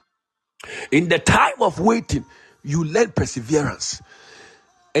endurance. In the time of waiting, you learn perseverance.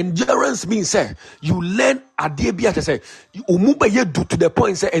 Endurance means say you learn adeɛ bi ate say umu bɛyɛ do to the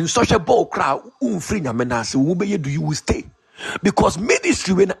point say and such a ball crowd umfri nyamenase umu bɛyɛ do you will stay because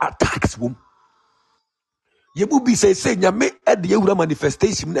ministry when attacks wom yebu bi say nyame ɛde yɛwura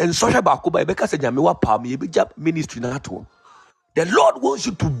manifestation and such a baako ba ɛbɛka say nyame wa palm yɛbɛgya ministry na ato. The Lord wants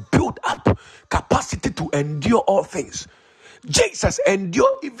you to build up capacity to endure all things. Jesus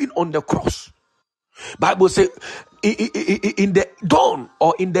endured even on the cross. Bible says in the dawn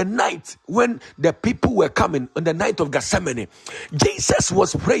or in the night when the people were coming on the night of Gethsemane, Jesus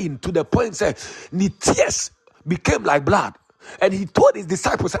was praying to the point that his tears became like blood. And he told his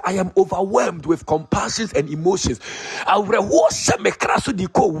disciples, I am overwhelmed with compassions and emotions. Go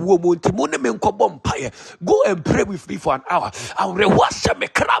and pray with me for an hour.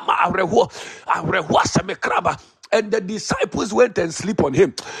 And the disciples went and sleep on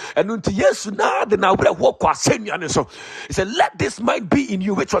him. And until yes, now the now walk so he said, let this mind be in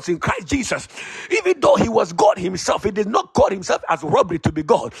you, which was in Christ Jesus. Even though he was God himself, he did not call himself as robbery to be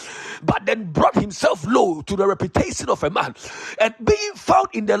God, but then brought himself low to the reputation of a man. And being found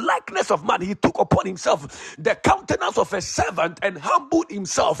in the likeness of man, he took upon himself the countenance of a servant and humbled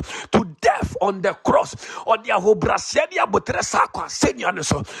himself to death on the cross.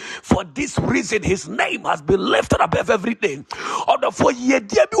 For this reason, his name has been lifted above every name. For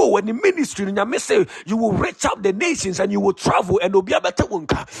when the ministry you will reach out the nations and you will travel and be a better one.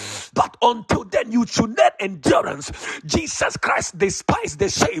 But until then, you should need endurance. Jesus Christ despised the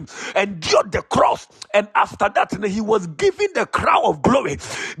shame, endured the cross, and after that, he was given the crown of glory.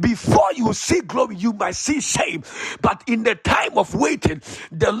 Before you see glory, you might see shame. But in the time of waiting,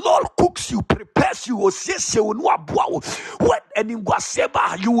 the Lord cooks you, prepares you, and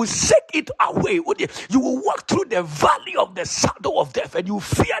you will shake it away. You will walk through the valley of the shadow of death and you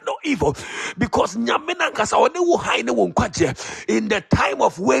fear no evil, because in the time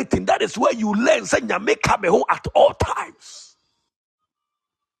of waiting, that is where you learn at all times.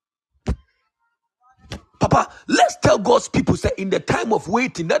 Papa, let's tell God's people, say, in the time of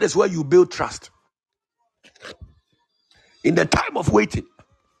waiting, that is where you build trust. In the time of waiting,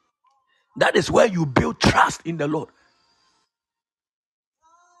 that is where you build trust in the Lord.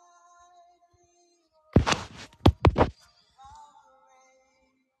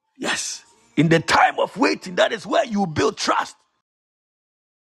 Yes, in the time of waiting, that is where you build trust.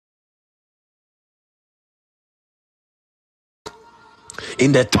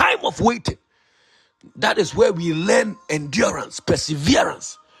 In the time of waiting, that is where we learn endurance,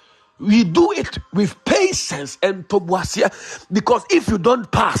 perseverance. We do it with patience and tobuasia, because if you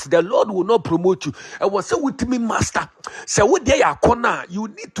don't pass, the Lord will not promote you. I was saying with me, master. Say what they are corner. You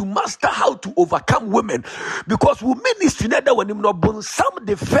need to master how to overcome women, because we ministry neither when him not born some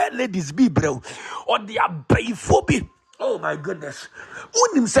the fair ladies be bro or they are brave. Oh my goodness.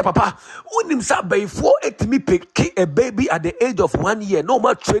 Unim say papa, unim say before it me pick a baby at the age of 1 year. No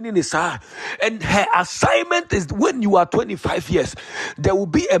more training is her. And her assignment is when you are 25 years, there will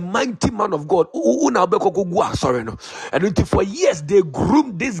be a mighty man of God. Sorry, no. And for years they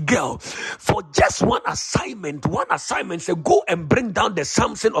groomed this girl for just one assignment. One assignment say go and bring down the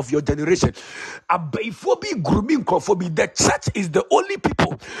Samson of your generation. Before be grooming the church is the only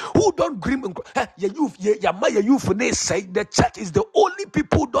people who don't groom youth. The church is the only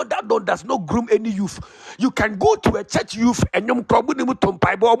people that does not groom any youth. You can go to a church youth and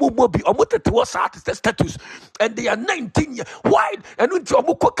status and they are 19 years. Why? And the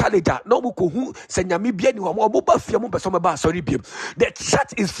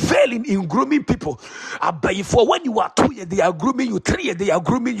church is failing in grooming people. For when you are 2 years, they are grooming you. 3 years, they are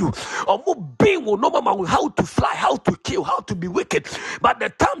grooming you. How to fly, how to kill, how to be wicked. But the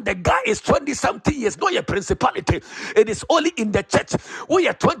time the guy is 20 something years, no your principality. It is only in the church. We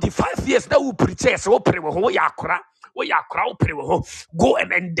are 25 years now. We preach. Go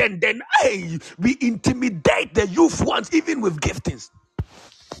and then hey, we intimidate the youth ones even with giftings.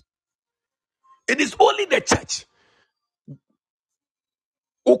 It is only the church.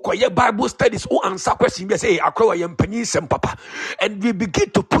 Bible studies answer questions. And we begin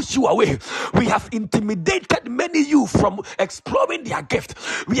to push you away. We have intimidated many youth from exploring their gift.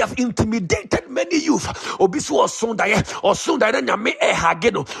 We have intimidated many youth. Obisu or Sunday or Sunday nyame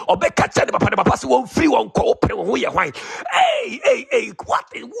hageno or bekacha the papa won free one ko open why. Hey, what?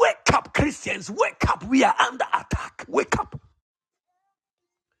 Wake up, Christians, wake up. We are under attack. Wake up.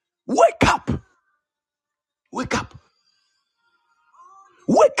 Wake up.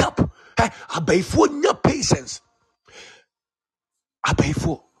 Before your patience.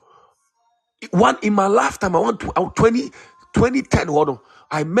 Before. One in my lifetime, I want to 2010. Hold on.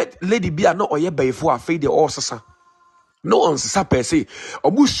 I met Lady B. I know oye before I fade the all. No answer per se.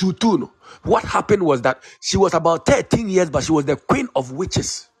 What happened was that she was about 13 years, but she was the queen of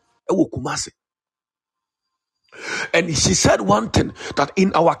witches. Ewo Kumasi. And she said one thing, that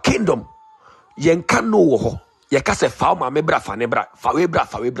in our kingdom, yenka no wo. Yeka se fa ma me bra fa ne bra fa we bra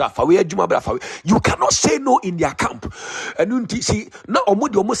fa we bra fa we adwuma bra fa we. You cannot say no in their camp. And unti see now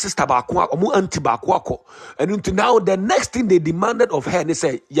omo sister ba ko omo auntie ba ko and until now the next thing they demanded of her, they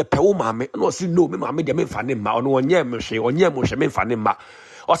say ye pe wo ma me no say no me ma me de me fa ne ma ono onye me hwe me fa ne ma.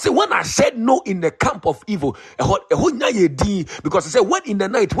 Or say when I said no in the camp of evil, because I said when in the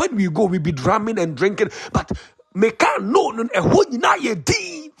night when we go we be drumming and drinking, but no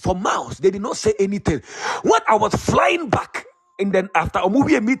for miles. They did not say anything. When I was flying back, and then after a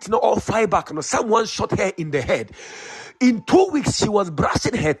movie meeting, all fly back, someone shot her in the head. In 2 weeks, she was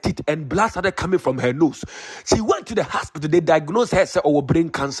brushing her teeth and blood started coming from her nose. She went to the hospital. They diagnosed her with brain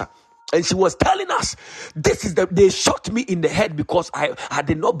cancer. And she was telling us, they shot me in the head because I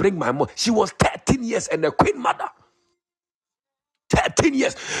did not bring my mom. She was 13 years and a queen mother. 13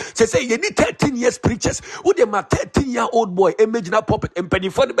 years. Say you need 13 years preachers. Who them a 13-year-old boy imagine puppet and penny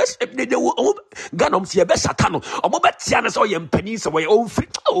for the best they ganom see a best satano. Or mobile tianas or your pennies away own free.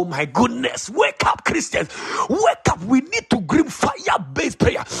 Oh my goodness. Wake up, Christians. Wake up. We need to grim fire-based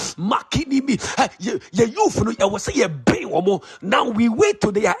prayer. Makini me. Ye youth I was say a bay or more. Now we wait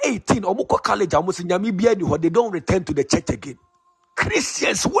till they are 18 or more college almost in Yamibiani or they don't return to the church again.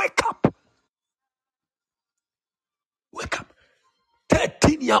 Christians, wake up. Wake up.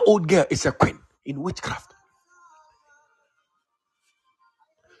 13-year-old girl is a queen in witchcraft.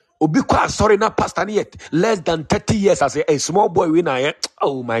 Obikwa sorry not pastor yet. Less than 30 years as a small boy winner.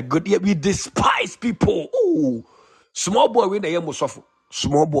 Oh my God, yeah, we despise people. Oh, small boy winner musofu.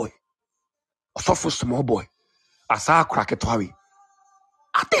 Small boy. Osofu small boy. Asa kraketwawi.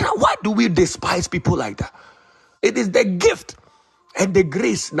 I think why do we despise people like that? It is the gift and the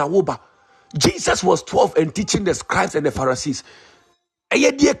grace nawoba. Jesus was 12 and teaching the scribes and the Pharisees.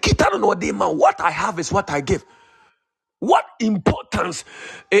 What I have is what I give. What importance,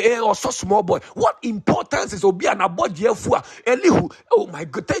 also small boy, what importance is Obi and Abodjefua? Elihu, oh my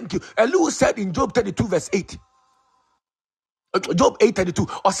God, thank you. Elihu said in Job 32, verse 8. Job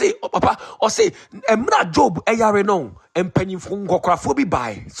 8:32. Or say, Papa, or say, Emra Job, Eyareno, and Penny from Kokrafo be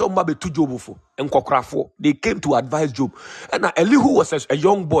by. Some maybe two Job and Kokrafo. They came to advise Job. And Elihu was a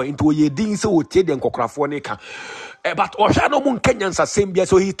young boy into a yedin so would take them Kokrafo neka. But Oshano Mun Kenyans are same year,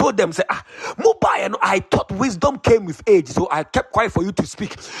 so he told them, say, Mobile, I thought wisdom came with age, so I kept quiet for you to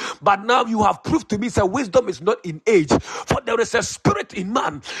speak. But now you have proved to me that wisdom is not in age, for there is a spirit in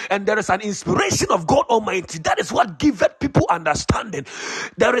man, and there is an inspiration of God Almighty. That is what giveth people understanding.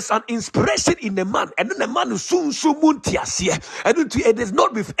 There is an inspiration in the man, and then the man is soon muntiasie, and it is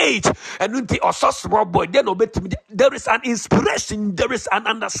not with age, and also small boy. There is an inspiration, there is an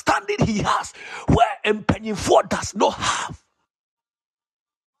understanding he has, where Empenny for does not have.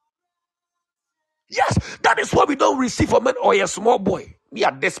 Yes, that is what we don't receive from men or a small boy. We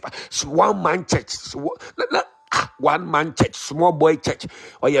are desperate. One man church, small boy church,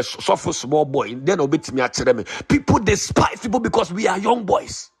 or a soft small boy. Then obey me at them. People despise people because we are young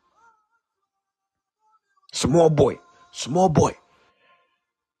boys. Small boy.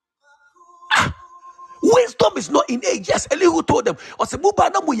 Wisdom is not in age. Yes, Elihu told them,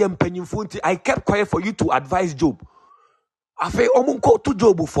 I kept quiet for you to advise Job. Afe omunko to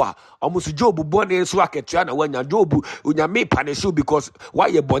Job for almost Job born so aketua when Job unyame punish you because why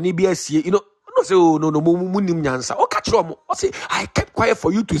you boni be asie no say oh no munim nyansa o catch them. I say I kept quiet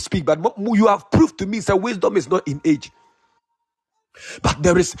for you to speak, but you have proved to me that wisdom is not in age. But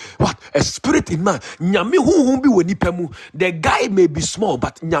there is what a spirit in man. Nyame hunhun bi woni pemu. The guy may be small,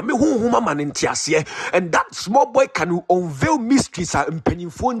 but nyame hunhun man ntiasie, and that small boy can unveil mysteries and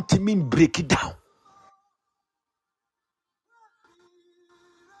mpanyimfo ntimi break it down.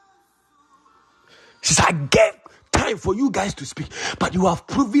 She said, I gave time for you guys to speak, but you have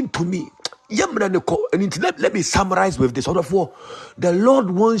proven to me. And let me summarize with this. The Lord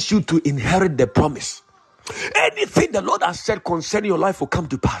wants you to inherit the promise. Anything the Lord has said concerning your life will come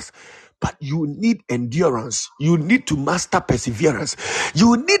to pass. But you need endurance. You need to master perseverance.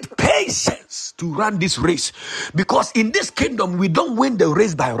 You need patience to run this race. Because in this kingdom, we don't win the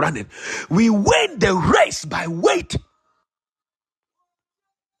race by running. We win the race by waiting.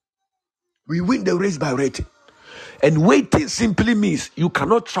 We win the race by waiting. And waiting simply means you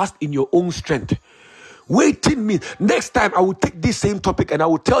cannot trust in your own strength. Waiting means, next time I will take this same topic and I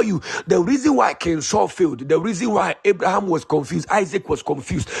will tell you the reason why King Saul failed, the reason why Abraham was confused, Isaac was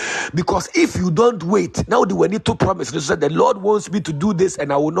confused. Because if you don't wait, now they need to promise. They said the Lord wants me to do this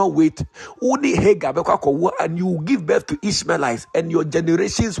and I will not wait. Only Hagar, and you will give birth to Ishmaelites and your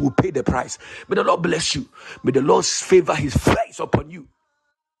generations will pay the price. May the Lord bless you. May the Lord favor his face upon you.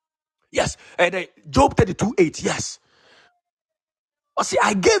 Yes. And Job 32:8. Yes. See,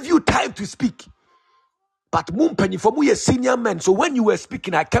 I gave you time to speak. But Mumpeni, for me, a senior man. So when you were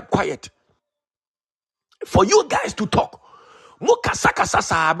speaking, I kept quiet. For you guys to talk. Say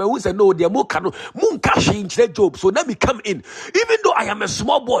no, Job. So let me come in. Even though I am a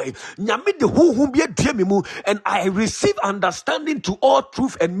small boy, and I receive understanding to all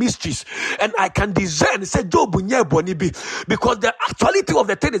truth and mysteries, and I can discern. Say Job, because the actuality of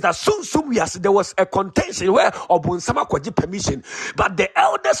the thing is that soon there was a contention where Obunsama kwaji permission, but the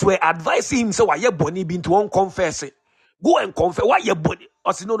elders were advising him, so why boni bin to confess it. Go and confess. Why your body?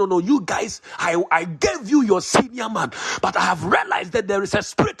 I said, no. You guys, I gave you your senior man, but I have realized that there is a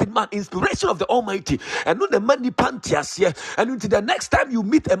spirit in man, inspiration of the Almighty, and not the money pantias here. And until the next time you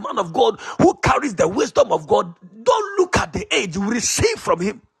meet a man of God who carries the wisdom of God, don't look at the age. You receive from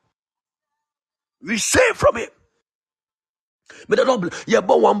him. Receive from him. But I don't. Yeah,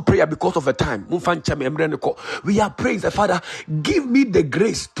 but one prayer because of the time. We are praying, the Father, give me the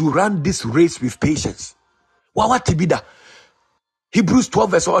grace to run this race with patience. What be that? Hebrews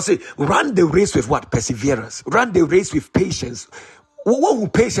 12 verse 1 say, run the race with what? Perseverance. Run the race with patience. What will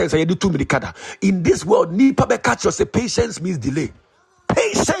patience you do to me? In this world, say patience means delay.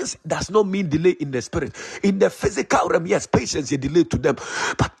 Patience does not mean delay in the spirit. In the physical realm, yes, patience is delay to them.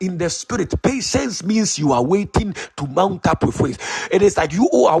 But in the spirit, patience means you are waiting to mount up with faith. It is like you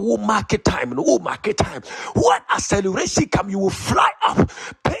market time. Market time. When acceleration comes, you will fly up.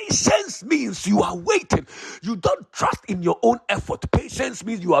 Patience means you are waiting. You don't trust in your own effort. Patience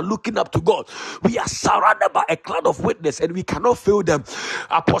means you are looking up to God. We are surrounded by a cloud of witness and we cannot fail them.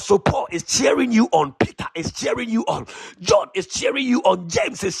 Apostle Paul is cheering you on. Peter is cheering you on. John is cheering you on.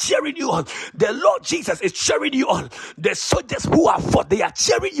 James is cheering you on. The Lord Jesus is cheering you on. The soldiers who are fought, they are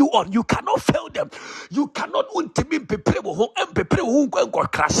cheering you on. You cannot fail them. You cannot. You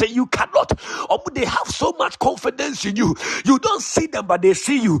cannot. They have so much confidence in you. You don't see them, but they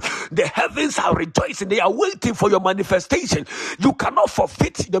see you. The heavens are rejoicing. They are waiting for your manifestation. You cannot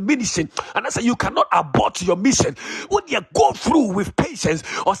forfeit the mission. And I say you cannot abort your mission. When you go through with patience,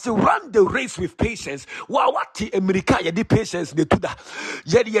 or say run the race with patience. What America the patience they do that.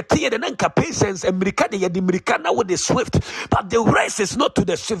 Patience America now with the swift, but the race is not to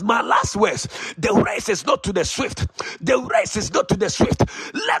the swift. My last words: the race is not to the swift. The race is not to the swift.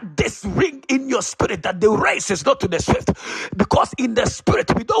 Let this ring in your spirit that the race is not to the swift, because in the spirit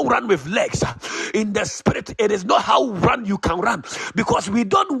we don't run with legs. In the spirit, it is not how run you can run, because we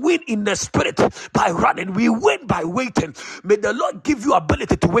don't win in the spirit by running. We win by waiting. May the Lord give you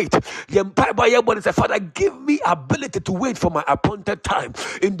ability to wait. The Bible says, Father, give me ability to wait for my appointed time.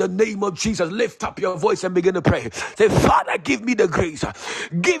 In the name of Jesus, lift up your voice and begin to pray. Say, Father, give me the grace.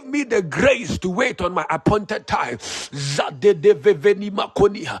 Give me the grace to wait on my appointed time. Father, give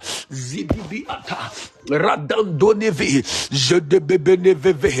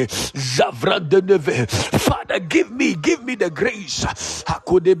me the grace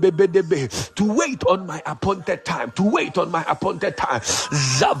to wait on my appointed time. To wait on my appointed time.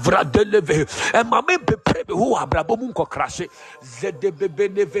 And my men pray who are brabomunko crash.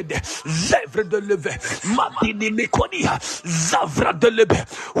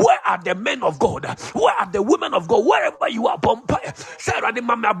 Where are the men of God? Where are the women of God? Wherever you are,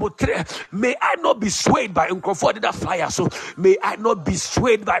 may I not be swayed by uncomfortable fire. So may I not be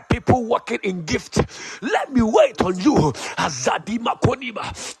swayed by people walking in gift. Let me wait on you.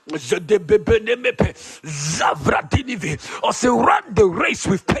 Or say run the race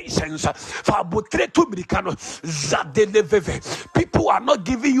with patience. People are not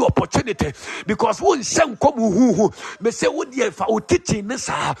giving you opportunity because when some come who may say would you for teaching this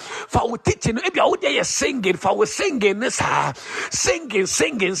for teaching if you singing for singing this singing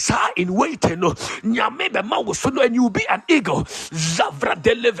in waiting nyame be ma wo so no and you be an eagle zavra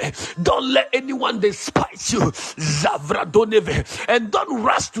deliver. Don't let anyone despise you. Zavradoneve. And don't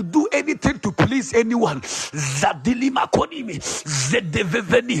rush to do anything to please anyone. Zadilima konimi.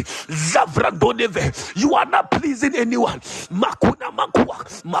 Zedeveveni. Zavradoneve. You are not pleasing anyone. Makuna makua.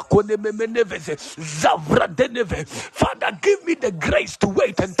 Makone memeneve. Zavradeneve. Father, give me the grace to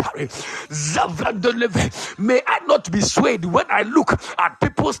wait and tarry. Zavradoneve. May I not be swayed when I look at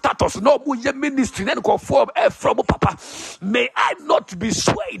people's status. No ministry then conform from Papa. May I not be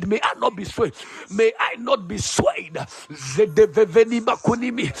swayed. May I not be swayed. May I not be swayed. Zedeveveni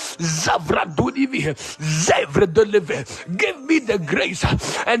makunimi. Zavradunimi. Zevredoleve. Give me the grace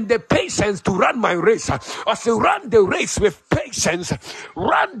and the patience to run my race. I say, run the race with patience.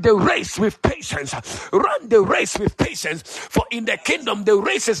 Run the race with patience. Run the race with patience. For in the kingdom, the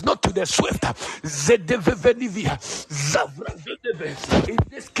race is not to the swift. In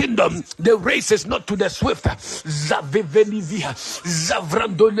this kingdom, the race is not to the swift.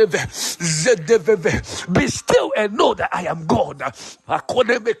 Be still and know that I am God.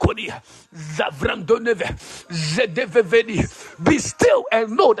 Be still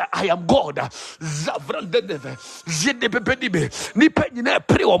and know that I am God.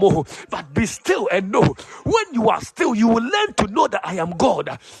 But be still and know. When you are still, you will learn to know that I am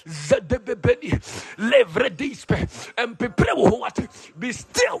God. Be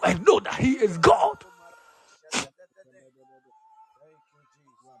still and know that He is God.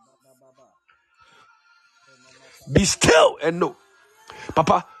 Be still and know.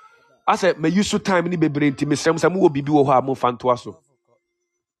 Papa, I said, may you so time in the baby intimacy.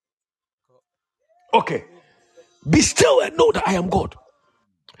 Okay. Be still and know that I am God.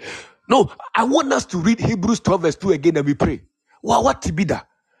 No, I want us to read Hebrews 12 verse 2 again and we pray. Well, what to be that?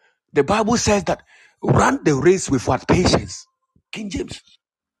 The Bible says that run the race with what? Patience. King James.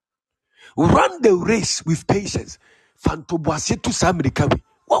 Run the race with patience.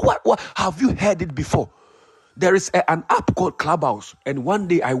 What? Have you heard it before? There is an app called Clubhouse, and one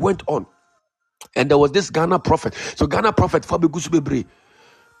day I went on, and there was this Ghana prophet. So Ghana prophet Fabi Gusubebre,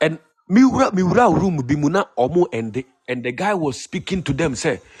 and miura room bimuna omo ende, and the guy was speaking to them.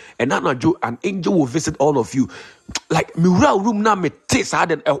 Say, and an angel will visit all of you. Like miura room na me taste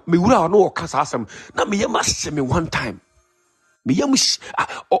had and miura no kasasam na me yama me one time. Me yama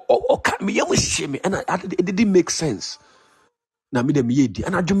me and it didn't make sense. Na me dem yedi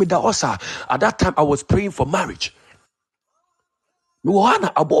and I do me that also. At that time I was praying for marriage.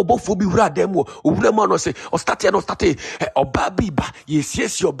 Moana abofo bi hura dem wo owura ma no say o start oba ba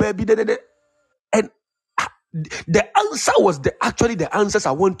yes your baby and the answer was actually the answers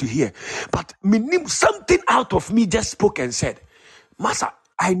I want to hear, but something out of me just spoke and said, Master,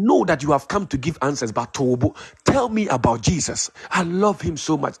 I know that you have come to give answers, but Tobo, tell me about Jesus. I love him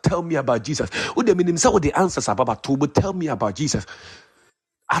so much. Tell me about Jesus. What the answers about Tobo? Tell me about Jesus.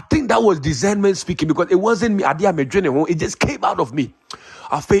 I think that was discernment speaking, because it wasn't me. It just came out of me.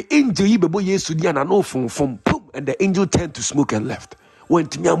 And the angel turned to smoke and left.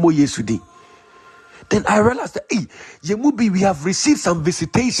 Then I realized that we have received some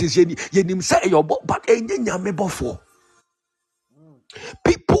visitations. But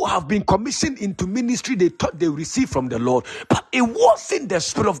people have been commissioned into ministry they thought they received from the Lord, but it wasn't the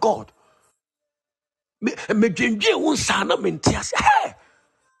Spirit of God.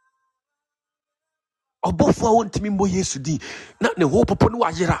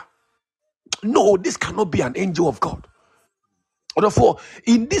 No, this cannot be an angel of God. Therefore,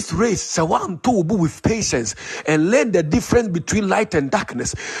 in this race, with patience and learn the difference between light and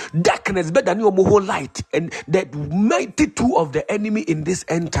darkness. Darkness better than your whole light, and that mighty tool of the enemy in this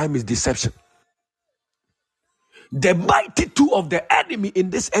end time is deception. The mighty tool of the enemy in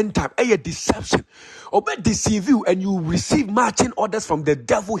this end time is deception. Or deceive you, and you receive marching orders from the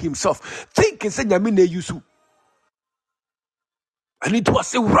devil himself. Think and say, Yusu. And it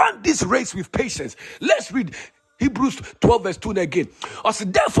was to run this race with patience. Let's read Hebrews 12 verse 2 again. Also,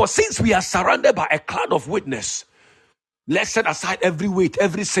 therefore, since we are surrounded by a cloud of witness, let's set aside every weight,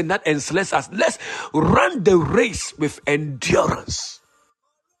 every sin that ensnares us. Let's run the race with endurance.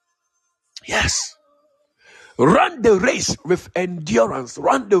 Yes. Run the race with endurance.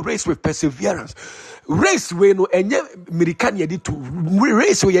 Run the race with perseverance. Race where no American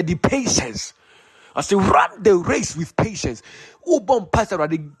race where the patience. I say, run the race with patience. Pastor,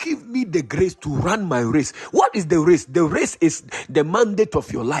 give me the grace to run my race. What is the race? The race is the mandate of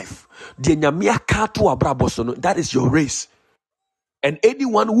your life. That is your race. And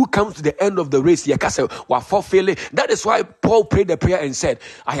anyone who comes to the end of the race, that is why Paul prayed the prayer and said,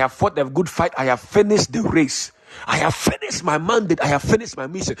 I have fought the good fight. I have finished the race. I have finished my mandate. I have finished my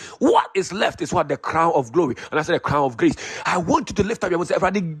mission. What is left is what? The crown of glory. And I said the crown of grace. I want you to lift up your voice.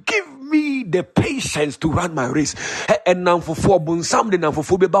 Everybody, give me me the patience to run my race. And now for four bunsam, then for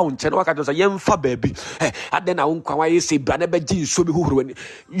four bound, Chenoka was a young fa baby. And then I won't say, Branabajin, so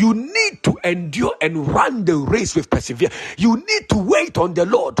you need to endure and run the race with perseverance. You need to wait on the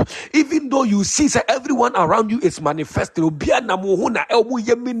Lord, even though you see that everyone around you is manifesting.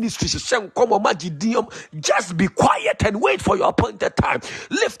 Just be quiet and wait for your appointed time.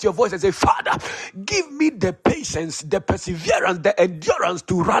 Lift your voice and say, Father, give me the patience, the perseverance, the endurance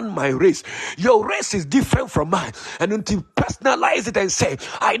to run my race. Your race is different from mine. And until personalize it and say,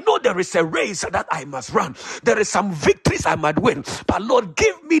 I know there is a race that I must run. There is some victories I might win. But Lord,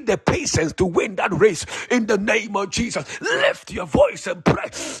 give me the patience to win that race in the name of Jesus. Lift your voice and pray.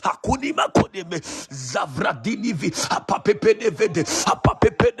 Hakunima kodeme zavradinivi apapepenevede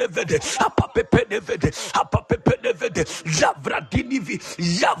apapepenevede apapepenevede apapepenevede zavradinivi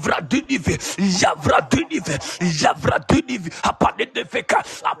javradinivi javradinivi javradinivi apaneveka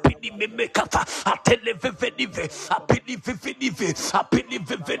apinimemekata atelevevenive apinivevenive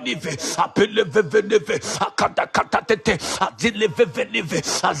apinivevenive apinivevenive akadakatatete azilevevenive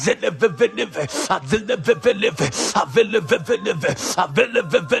azelevevenive azelevevenive avelevevenive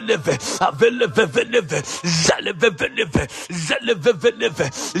avelevevenive avelevevenive zalevevenive zalevevenive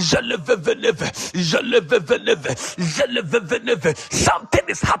zalevevenive zalevevenive zalevevenive. Something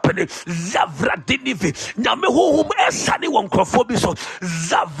is happening. Zavradinive nyame honhom esane won krofo so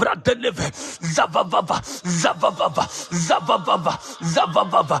zavradinive zavavava zavavava zavavava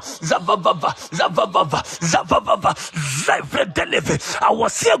zavavava zavavava zavavava zavavava zavradinive. I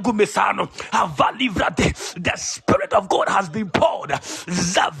was here gumesano avalivrade. The Spirit of God has been poured.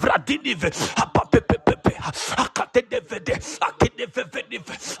 Zavradinive apapepepe akatedevede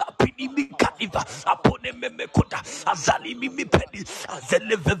akedevevenive apinimikaniva aponememekota azalimimipedi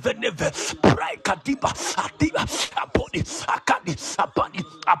azelevevenive praikadiba adiba aponi akadi apani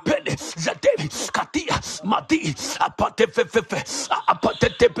apele zadevi katia madi apatefefefe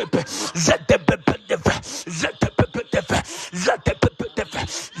apatetepepe zadebebedeve zadebebedeve zadebebedeve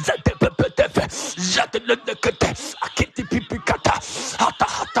zadebebedeve zadelekete akiti pipikata hata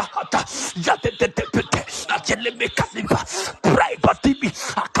hata hata zadedepete achelemekaniva praibatibi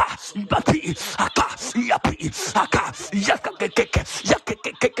aka bati aka yapi aka yakakeke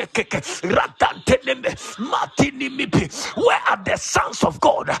yakekekeke radanteleme matini mipi. Where are the sons of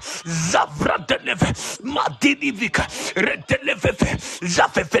God? Zavradeleve madinivika redeleve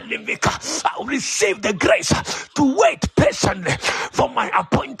zavefenivika. I receive the grace to wait patiently for my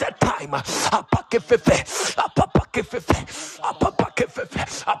appointed time. Apakefefe apapakefefe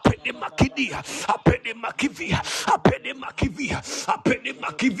apapakefefe apene makidia apene makivia apene makivia apene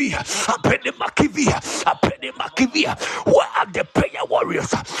makivia apene makivia apene makivia. Where are the prayer warriors?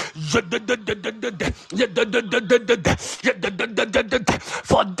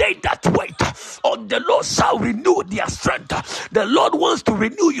 For they that wait on the Lord shall renew their strength. The Lord wants to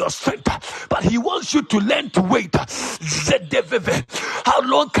renew your strength, but He wants you to learn to wait. How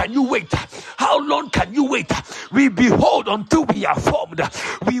long can you wait? How long can you wait? We behold until we are formed.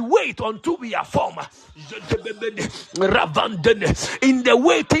 We wait until we are formed. In the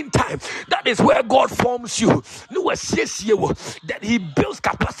waiting time, that is where God forms you. Then He builds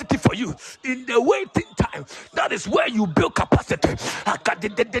capacity for you. In the waiting time, that is where you build capacity.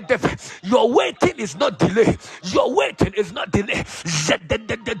 Your waiting is not delay. Your waiting is not delay.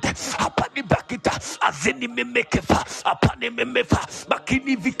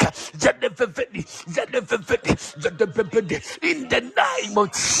 In the name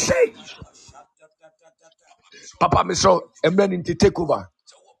of Jesus. Papa Mr. Emmanuel to take over.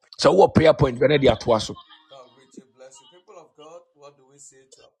 So what prayer point when they are to us? God richly bless you. People of God, what do we say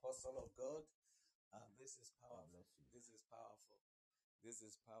to Apostle of God? This is powerful. This is powerful. This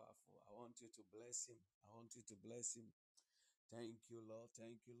is powerful. I want you to bless him. I want you to bless him. Thank you, Lord.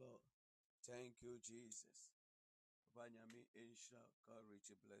 Thank you, Lord. Thank you, Jesus. God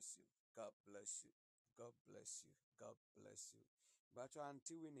richly bless you. God bless you. God bless you. God bless you. But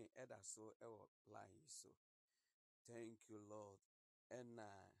until we need other so line so. Thank you, Lord. And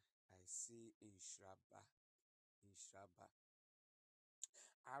I see in Shraba.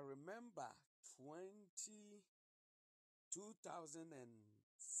 I remember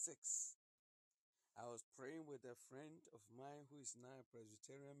 2006. I was praying with a friend of mine who is now a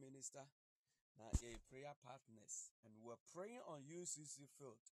Presbyterian minister, now a prayer partners, and we were praying on UCC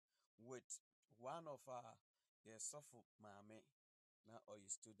field with one of our Suffolk Mame, now or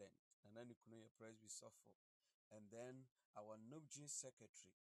student, and then you couldn't Presby Suffolk, and then our Nubji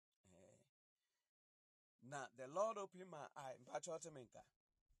secretary. Now the Lord opened my eye.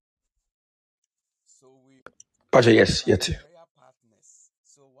 So we Pastor, yes, yes. prayer partners.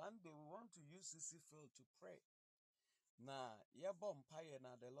 So one day we want to use CC field to pray. Now, now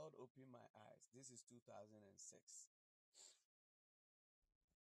the Lord opened my eyes. This is 2006.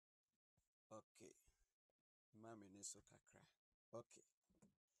 Okay. Okay.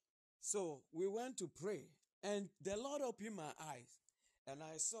 So we went to pray, and the Lord opened my eyes, and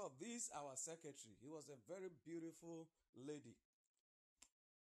I saw this our secretary. He was a very beautiful lady.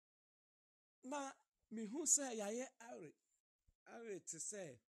 Now, me who say are to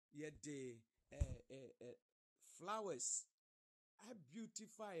say the flowers. I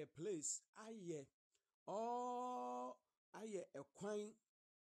beautify a place. I a coin.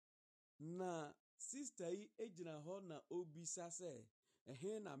 Na sister yi ejina ho na obisa say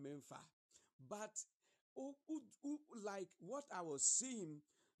na memfa. But like what I was seeing,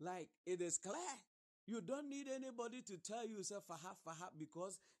 like it is clear. You don't need anybody to tell you say faha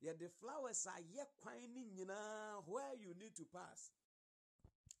because the flowers are where you need to pass.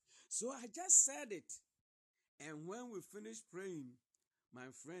 So I just said it. And when we finished praying,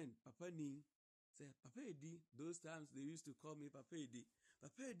 my friend, Papa Ni, said, Papa Edi, those times they used to call me Papa Edi.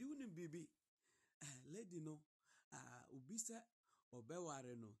 Papa Edi, unim bibi. Lady no, ubisa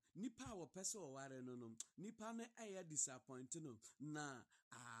obeware no. Nipa wa pesa oware no no. Nipa ne aya disappointed no. Na,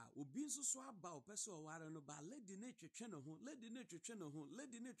 ubi nso so aba opesa oware no, ba lady ne twetwe no ho, lady ne twetwe no ho,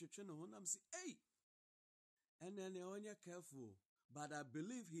 lady ne twetwe no ho. Nam say, hey! And then you're careful. But I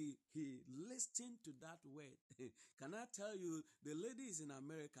believe he listened to that word. Can I tell you, the lady is in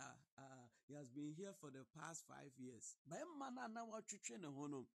America. He has been here for the past 5 years.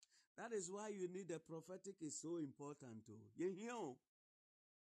 That is why you need the prophetic is so important too. You hear?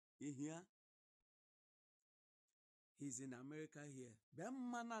 He's in America here.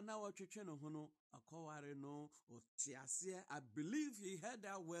 I believe he heard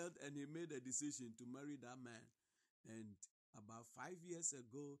that word and he made a decision to marry that man. And about 5 years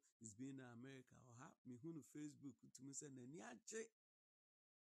ago, he's been in America. Facebook.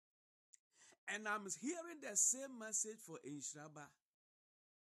 And I'm hearing the same message for Inshraba.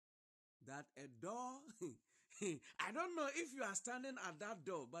 That a door, I don't know if you are standing at that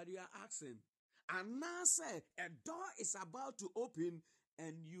door, but you are asking. And now say, a door is about to open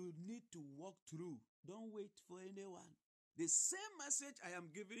and you need to walk through. Don't wait for anyone. The same message I am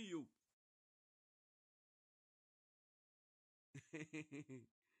giving you.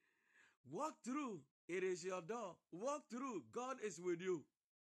 Walk through. It is your door. Walk through. God is with you.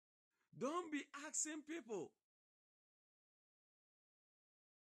 Don't be asking people.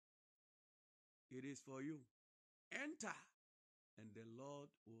 It is for you. Enter, and the Lord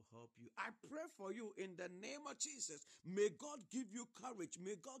will help you. I pray for you in the name of Jesus. May God give you courage.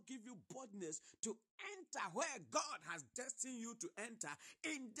 May God give you boldness to enter where God has destined you to enter.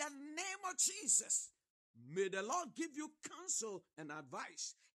 In the name of Jesus. May the Lord give you counsel and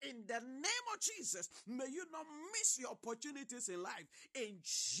advice. In the name of Jesus, may you not miss your opportunities in life. In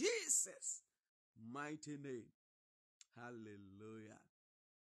Jesus' mighty name. Hallelujah.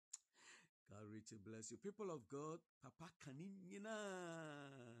 God richly bless you. People of God, Papa Kaninina.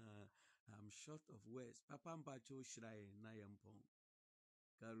 I'm short of words. Papa Mbacho Shrai Nayampong.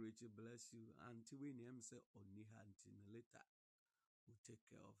 God richly bless you. Auntie Winnie say Oniha until later. We'll take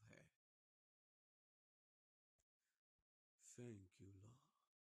care of her. Thank you, Lord.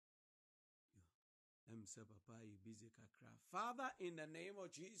 Papa, you busy kakra. Father, in the name of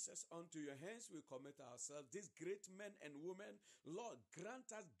Jesus, unto your hands we commit ourselves. These great men and women, Lord,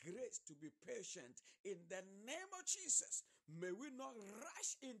 grant us grace to be patient. In the name of Jesus, may we not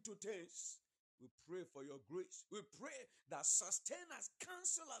rush into things. We pray for your grace. We pray that sustain us,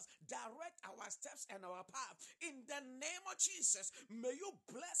 counsel us, direct our steps and our path. In the name of Jesus, may you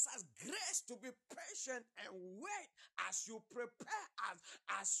bless us grace to be patient and wait as you prepare us,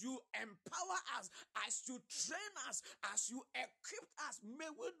 as you empower us, as you train us, as you equip us. May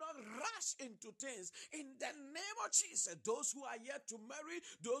we not rush into things. In the name of Jesus, those who are yet to marry,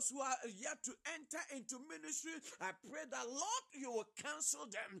 those who are yet to enter into ministry, I pray that, Lord, you will counsel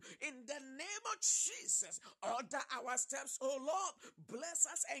them. In the name of Jesus, order our steps, oh Lord. Bless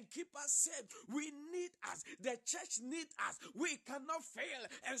us and keep us safe. We need us. The church needs us. We cannot fail.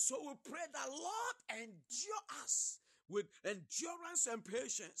 And so we pray that, Lord, endure us with endurance and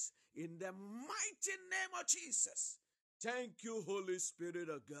patience in the mighty name of Jesus. Thank you, Holy Spirit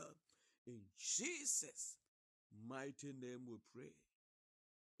of God. In Jesus' mighty name we pray.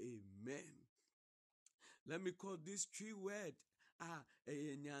 Amen. Let me call this three word.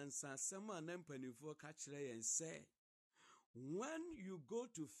 Say, when you go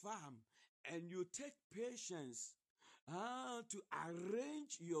to farm and you take patience to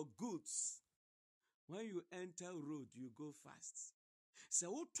arrange your goods, when you enter road, you go fast. Se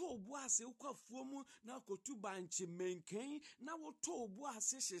woto obu ase ukwafuo mu na kotu banchi menken na woto obu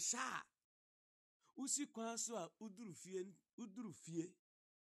ase hyehya. Usi kwan so a uduru fie.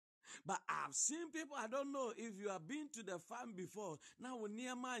 But I've seen people, I don't know if you have been to the farm before. Now when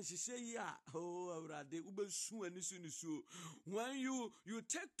near man she say yeah, oh when you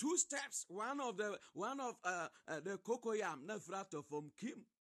take 2 steps, one of the cocoyam na frato from Kim.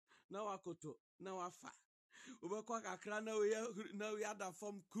 Now akoto, now afa. Ubekwa kakra na we ada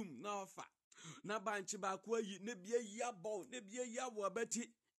from kum na afa. Na banchi ba kwa yi ne bie ya bo ne bie ya wo beti.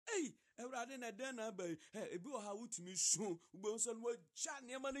 Hey, everade na den na ba ebi o ha wutumi so ugbo nso no gya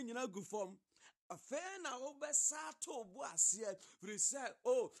niam na nyina gu fom afa na wo be sa to obu ase free say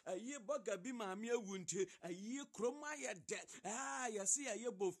oh ayi boga bi maame awunte ayi kroma ye de yesi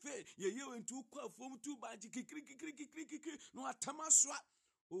ayi bofe ye wentu kwa fom tu banji kikiri no atama so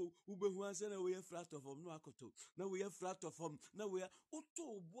oh ubehu ase na we flat of no akoto na we flat of na we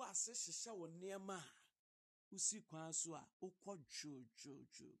oto obu ase hyehya wo niam usi kwan so a ukọ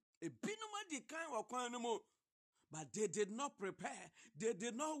jojojo ebinoma di kan wa kwan no mo but they did not prepare, they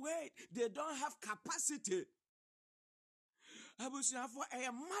did not wait, they don't have capacity. Abusuafo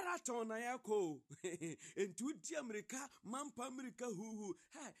a marathon na yako entu di America mampa America hu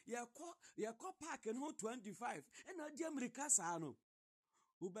ha yako park no 25 and di America sa no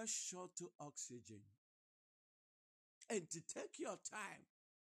ube short to oxygen and to take your time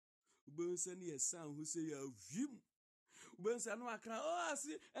ube send your son who say you vim. Bensa no akra oh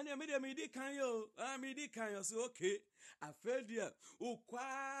asi ene me di kan yo me di kan yo so okay afedia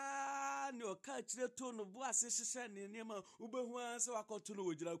ukwa ne oka kire to no bo ase hyehyɛ ne nema ubehu ase wakoto no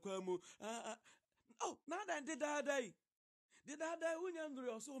wogira kwa mu oh na dan did that unya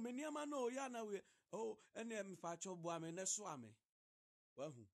nduru so me nema no ya na we oh ene me fa cho bo ame ne so ame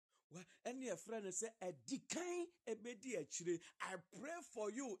wahu any a friend say a decay ebedi achire. I pray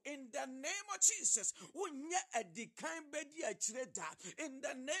for you in the name of Jesus. Unye a decay bedi achire da in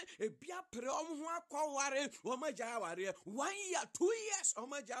the name ebia pre omho akware omajaware 1 year 2 years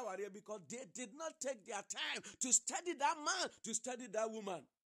omajaware because they did not take their time to study that man, to study that woman.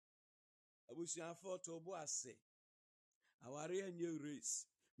 Abusia for to bo ase aware nye race,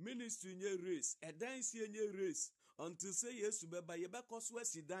 ministry nye race, dance nye race. Until say yes, beba yebeko so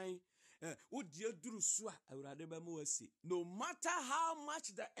asidan udie duru so a awurade be mo asi. No matter how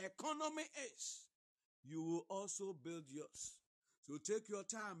much the economy is, you will also build yours. So take your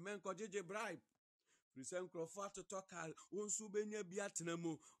time, men ko jeje bribe. Present Crawford to talk unsu benya bi atena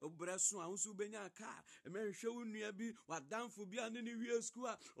mu obreso a unsu benya aka menhwe unua bi wadamfo bi ane ne wie school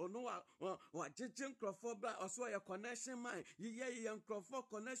a ono wa jeje Crawford bra oso ya connection man ye Crawford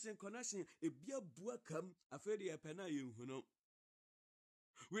connection ebia bua kam afedi ye pena ye huno.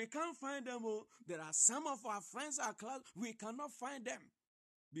 We can't find them. There are some of our friends our class we cannot find them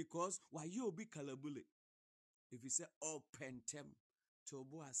because why you be kalabule. If you say open them to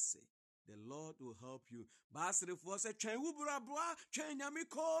boase, the Lord will help you. Basri for say chen wubura bra chen nyami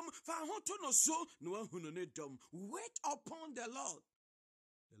kom fa hoto no so no ahunu ne dom. Wait upon the Lord.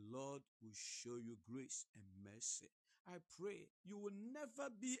 The Lord will show you grace and mercy. I pray you will never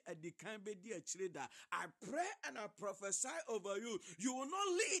be a dekambedi cheerleader. I pray and I prophesy over you. You will not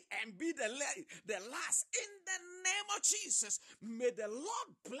lead and be the last in the name of Jesus. May the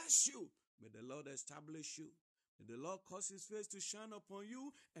Lord bless you. May the Lord establish you. May the Lord cause his face to shine upon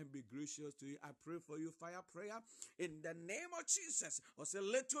you and be gracious to you. I pray for you, fire prayer, in the name of Jesus. Or say,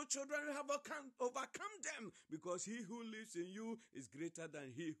 little children have overcome them because he who lives in you is greater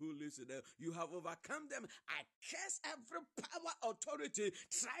than he who lives in them. You have overcome them. I curse every power authority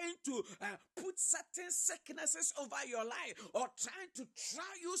trying to put certain sicknesses over your life or trying to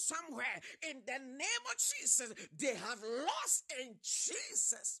try you somewhere. In the name of Jesus, they have lost in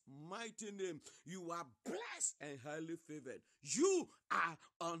Jesus' mighty name. You are blessed and highly favored. You are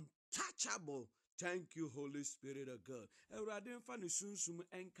untouchable. Thank you, Holy Spirit of God. Ewurade mfa ne sunsum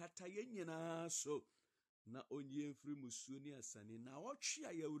enkata ye nyina so na onye mfiri musuni asani na otwe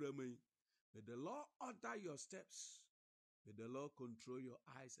ayawuramai. May the Lord order your steps. May the Lord control your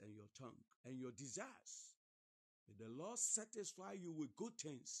eyes and your tongue and your desires. May the Lord satisfy you with good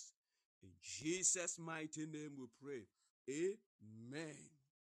things. In Jesus' mighty name we pray. Amen.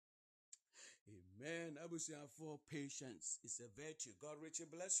 Amen. I will say for patience is a virtue. God richly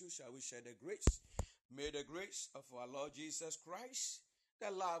bless you. Shall we share the grace? May the grace of our Lord Jesus Christ,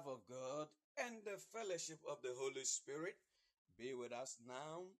 the love of God, and the fellowship of the Holy Spirit be with us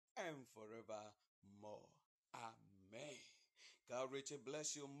now and forevermore. Amen. God richly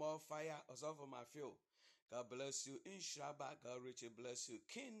bless you. More fire as of my field. God bless you in Shabbat. God richly bless you.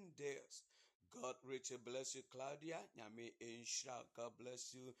 King Deus. God richly bless you, Claudia. Nyame Insha, God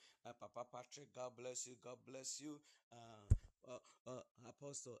bless you. Papa Patrick, God bless you. God bless you.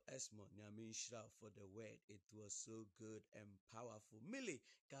 Apostle Esmond, Nyame Insha for the word. It was so good and powerful. Millie,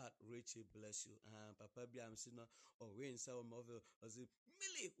 God richly bless you. Papa Biam Sina, or Wayne Sour Mother, was it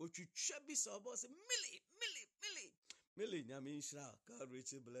Millie? What you chubby so boss? Millie, Nyame Insha, God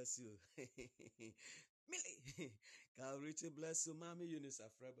richly bless you. Millie, God richly bless you, Mommy Eunice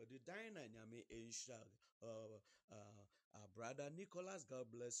Afreba, the Diana Nyame Insha, brother Nicholas, God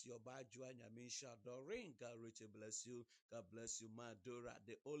bless you, Obajua Nyame Insha, Doreen, God richly bless you, God bless you, Mandora,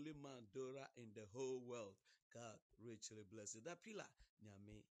 the only Mandora in the whole world, God richly bless you. That pillar,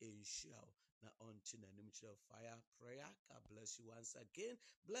 Nyame Insha, na unto the fire prayer, God bless you once again,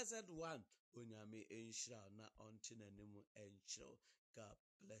 blessed one, Unyame Insha, na unto the God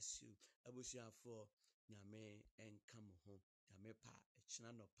bless you. Abusia for Nyame and come home. Nyame pa,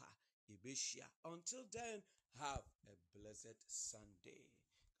 echina no pa, ibeshia. Until then, have a blessed Sunday.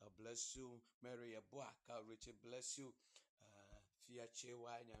 God bless you, Mary Abua. God richly bless you.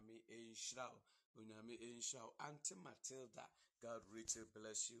 Fiachewa Nyame Enshao. Unyame Enshao. Auntie Matilda. God richly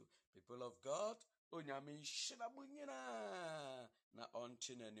bless you. People of God. Unyame Shirabunyana. Na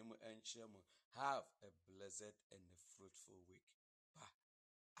onchi na nimu enchemu. Have a blessed and a fruitful week. Bye.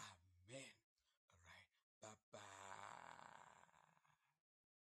 Amen. All right. Bye-bye.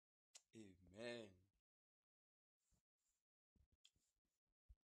 Amen.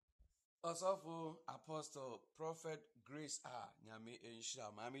 Also, Apostle, Prophet, Grace, Nyame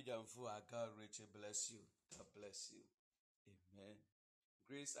Enshira, Mami Jamfu, God richly bless you. God bless you. Amen.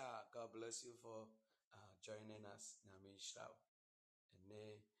 Grace, God bless you for joining us. Nyame Enshira.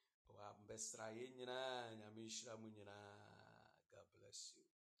 Ene, wa mbestra yenyina, Nyame Enshira munyina. God bless you.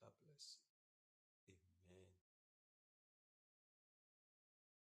 God bless you.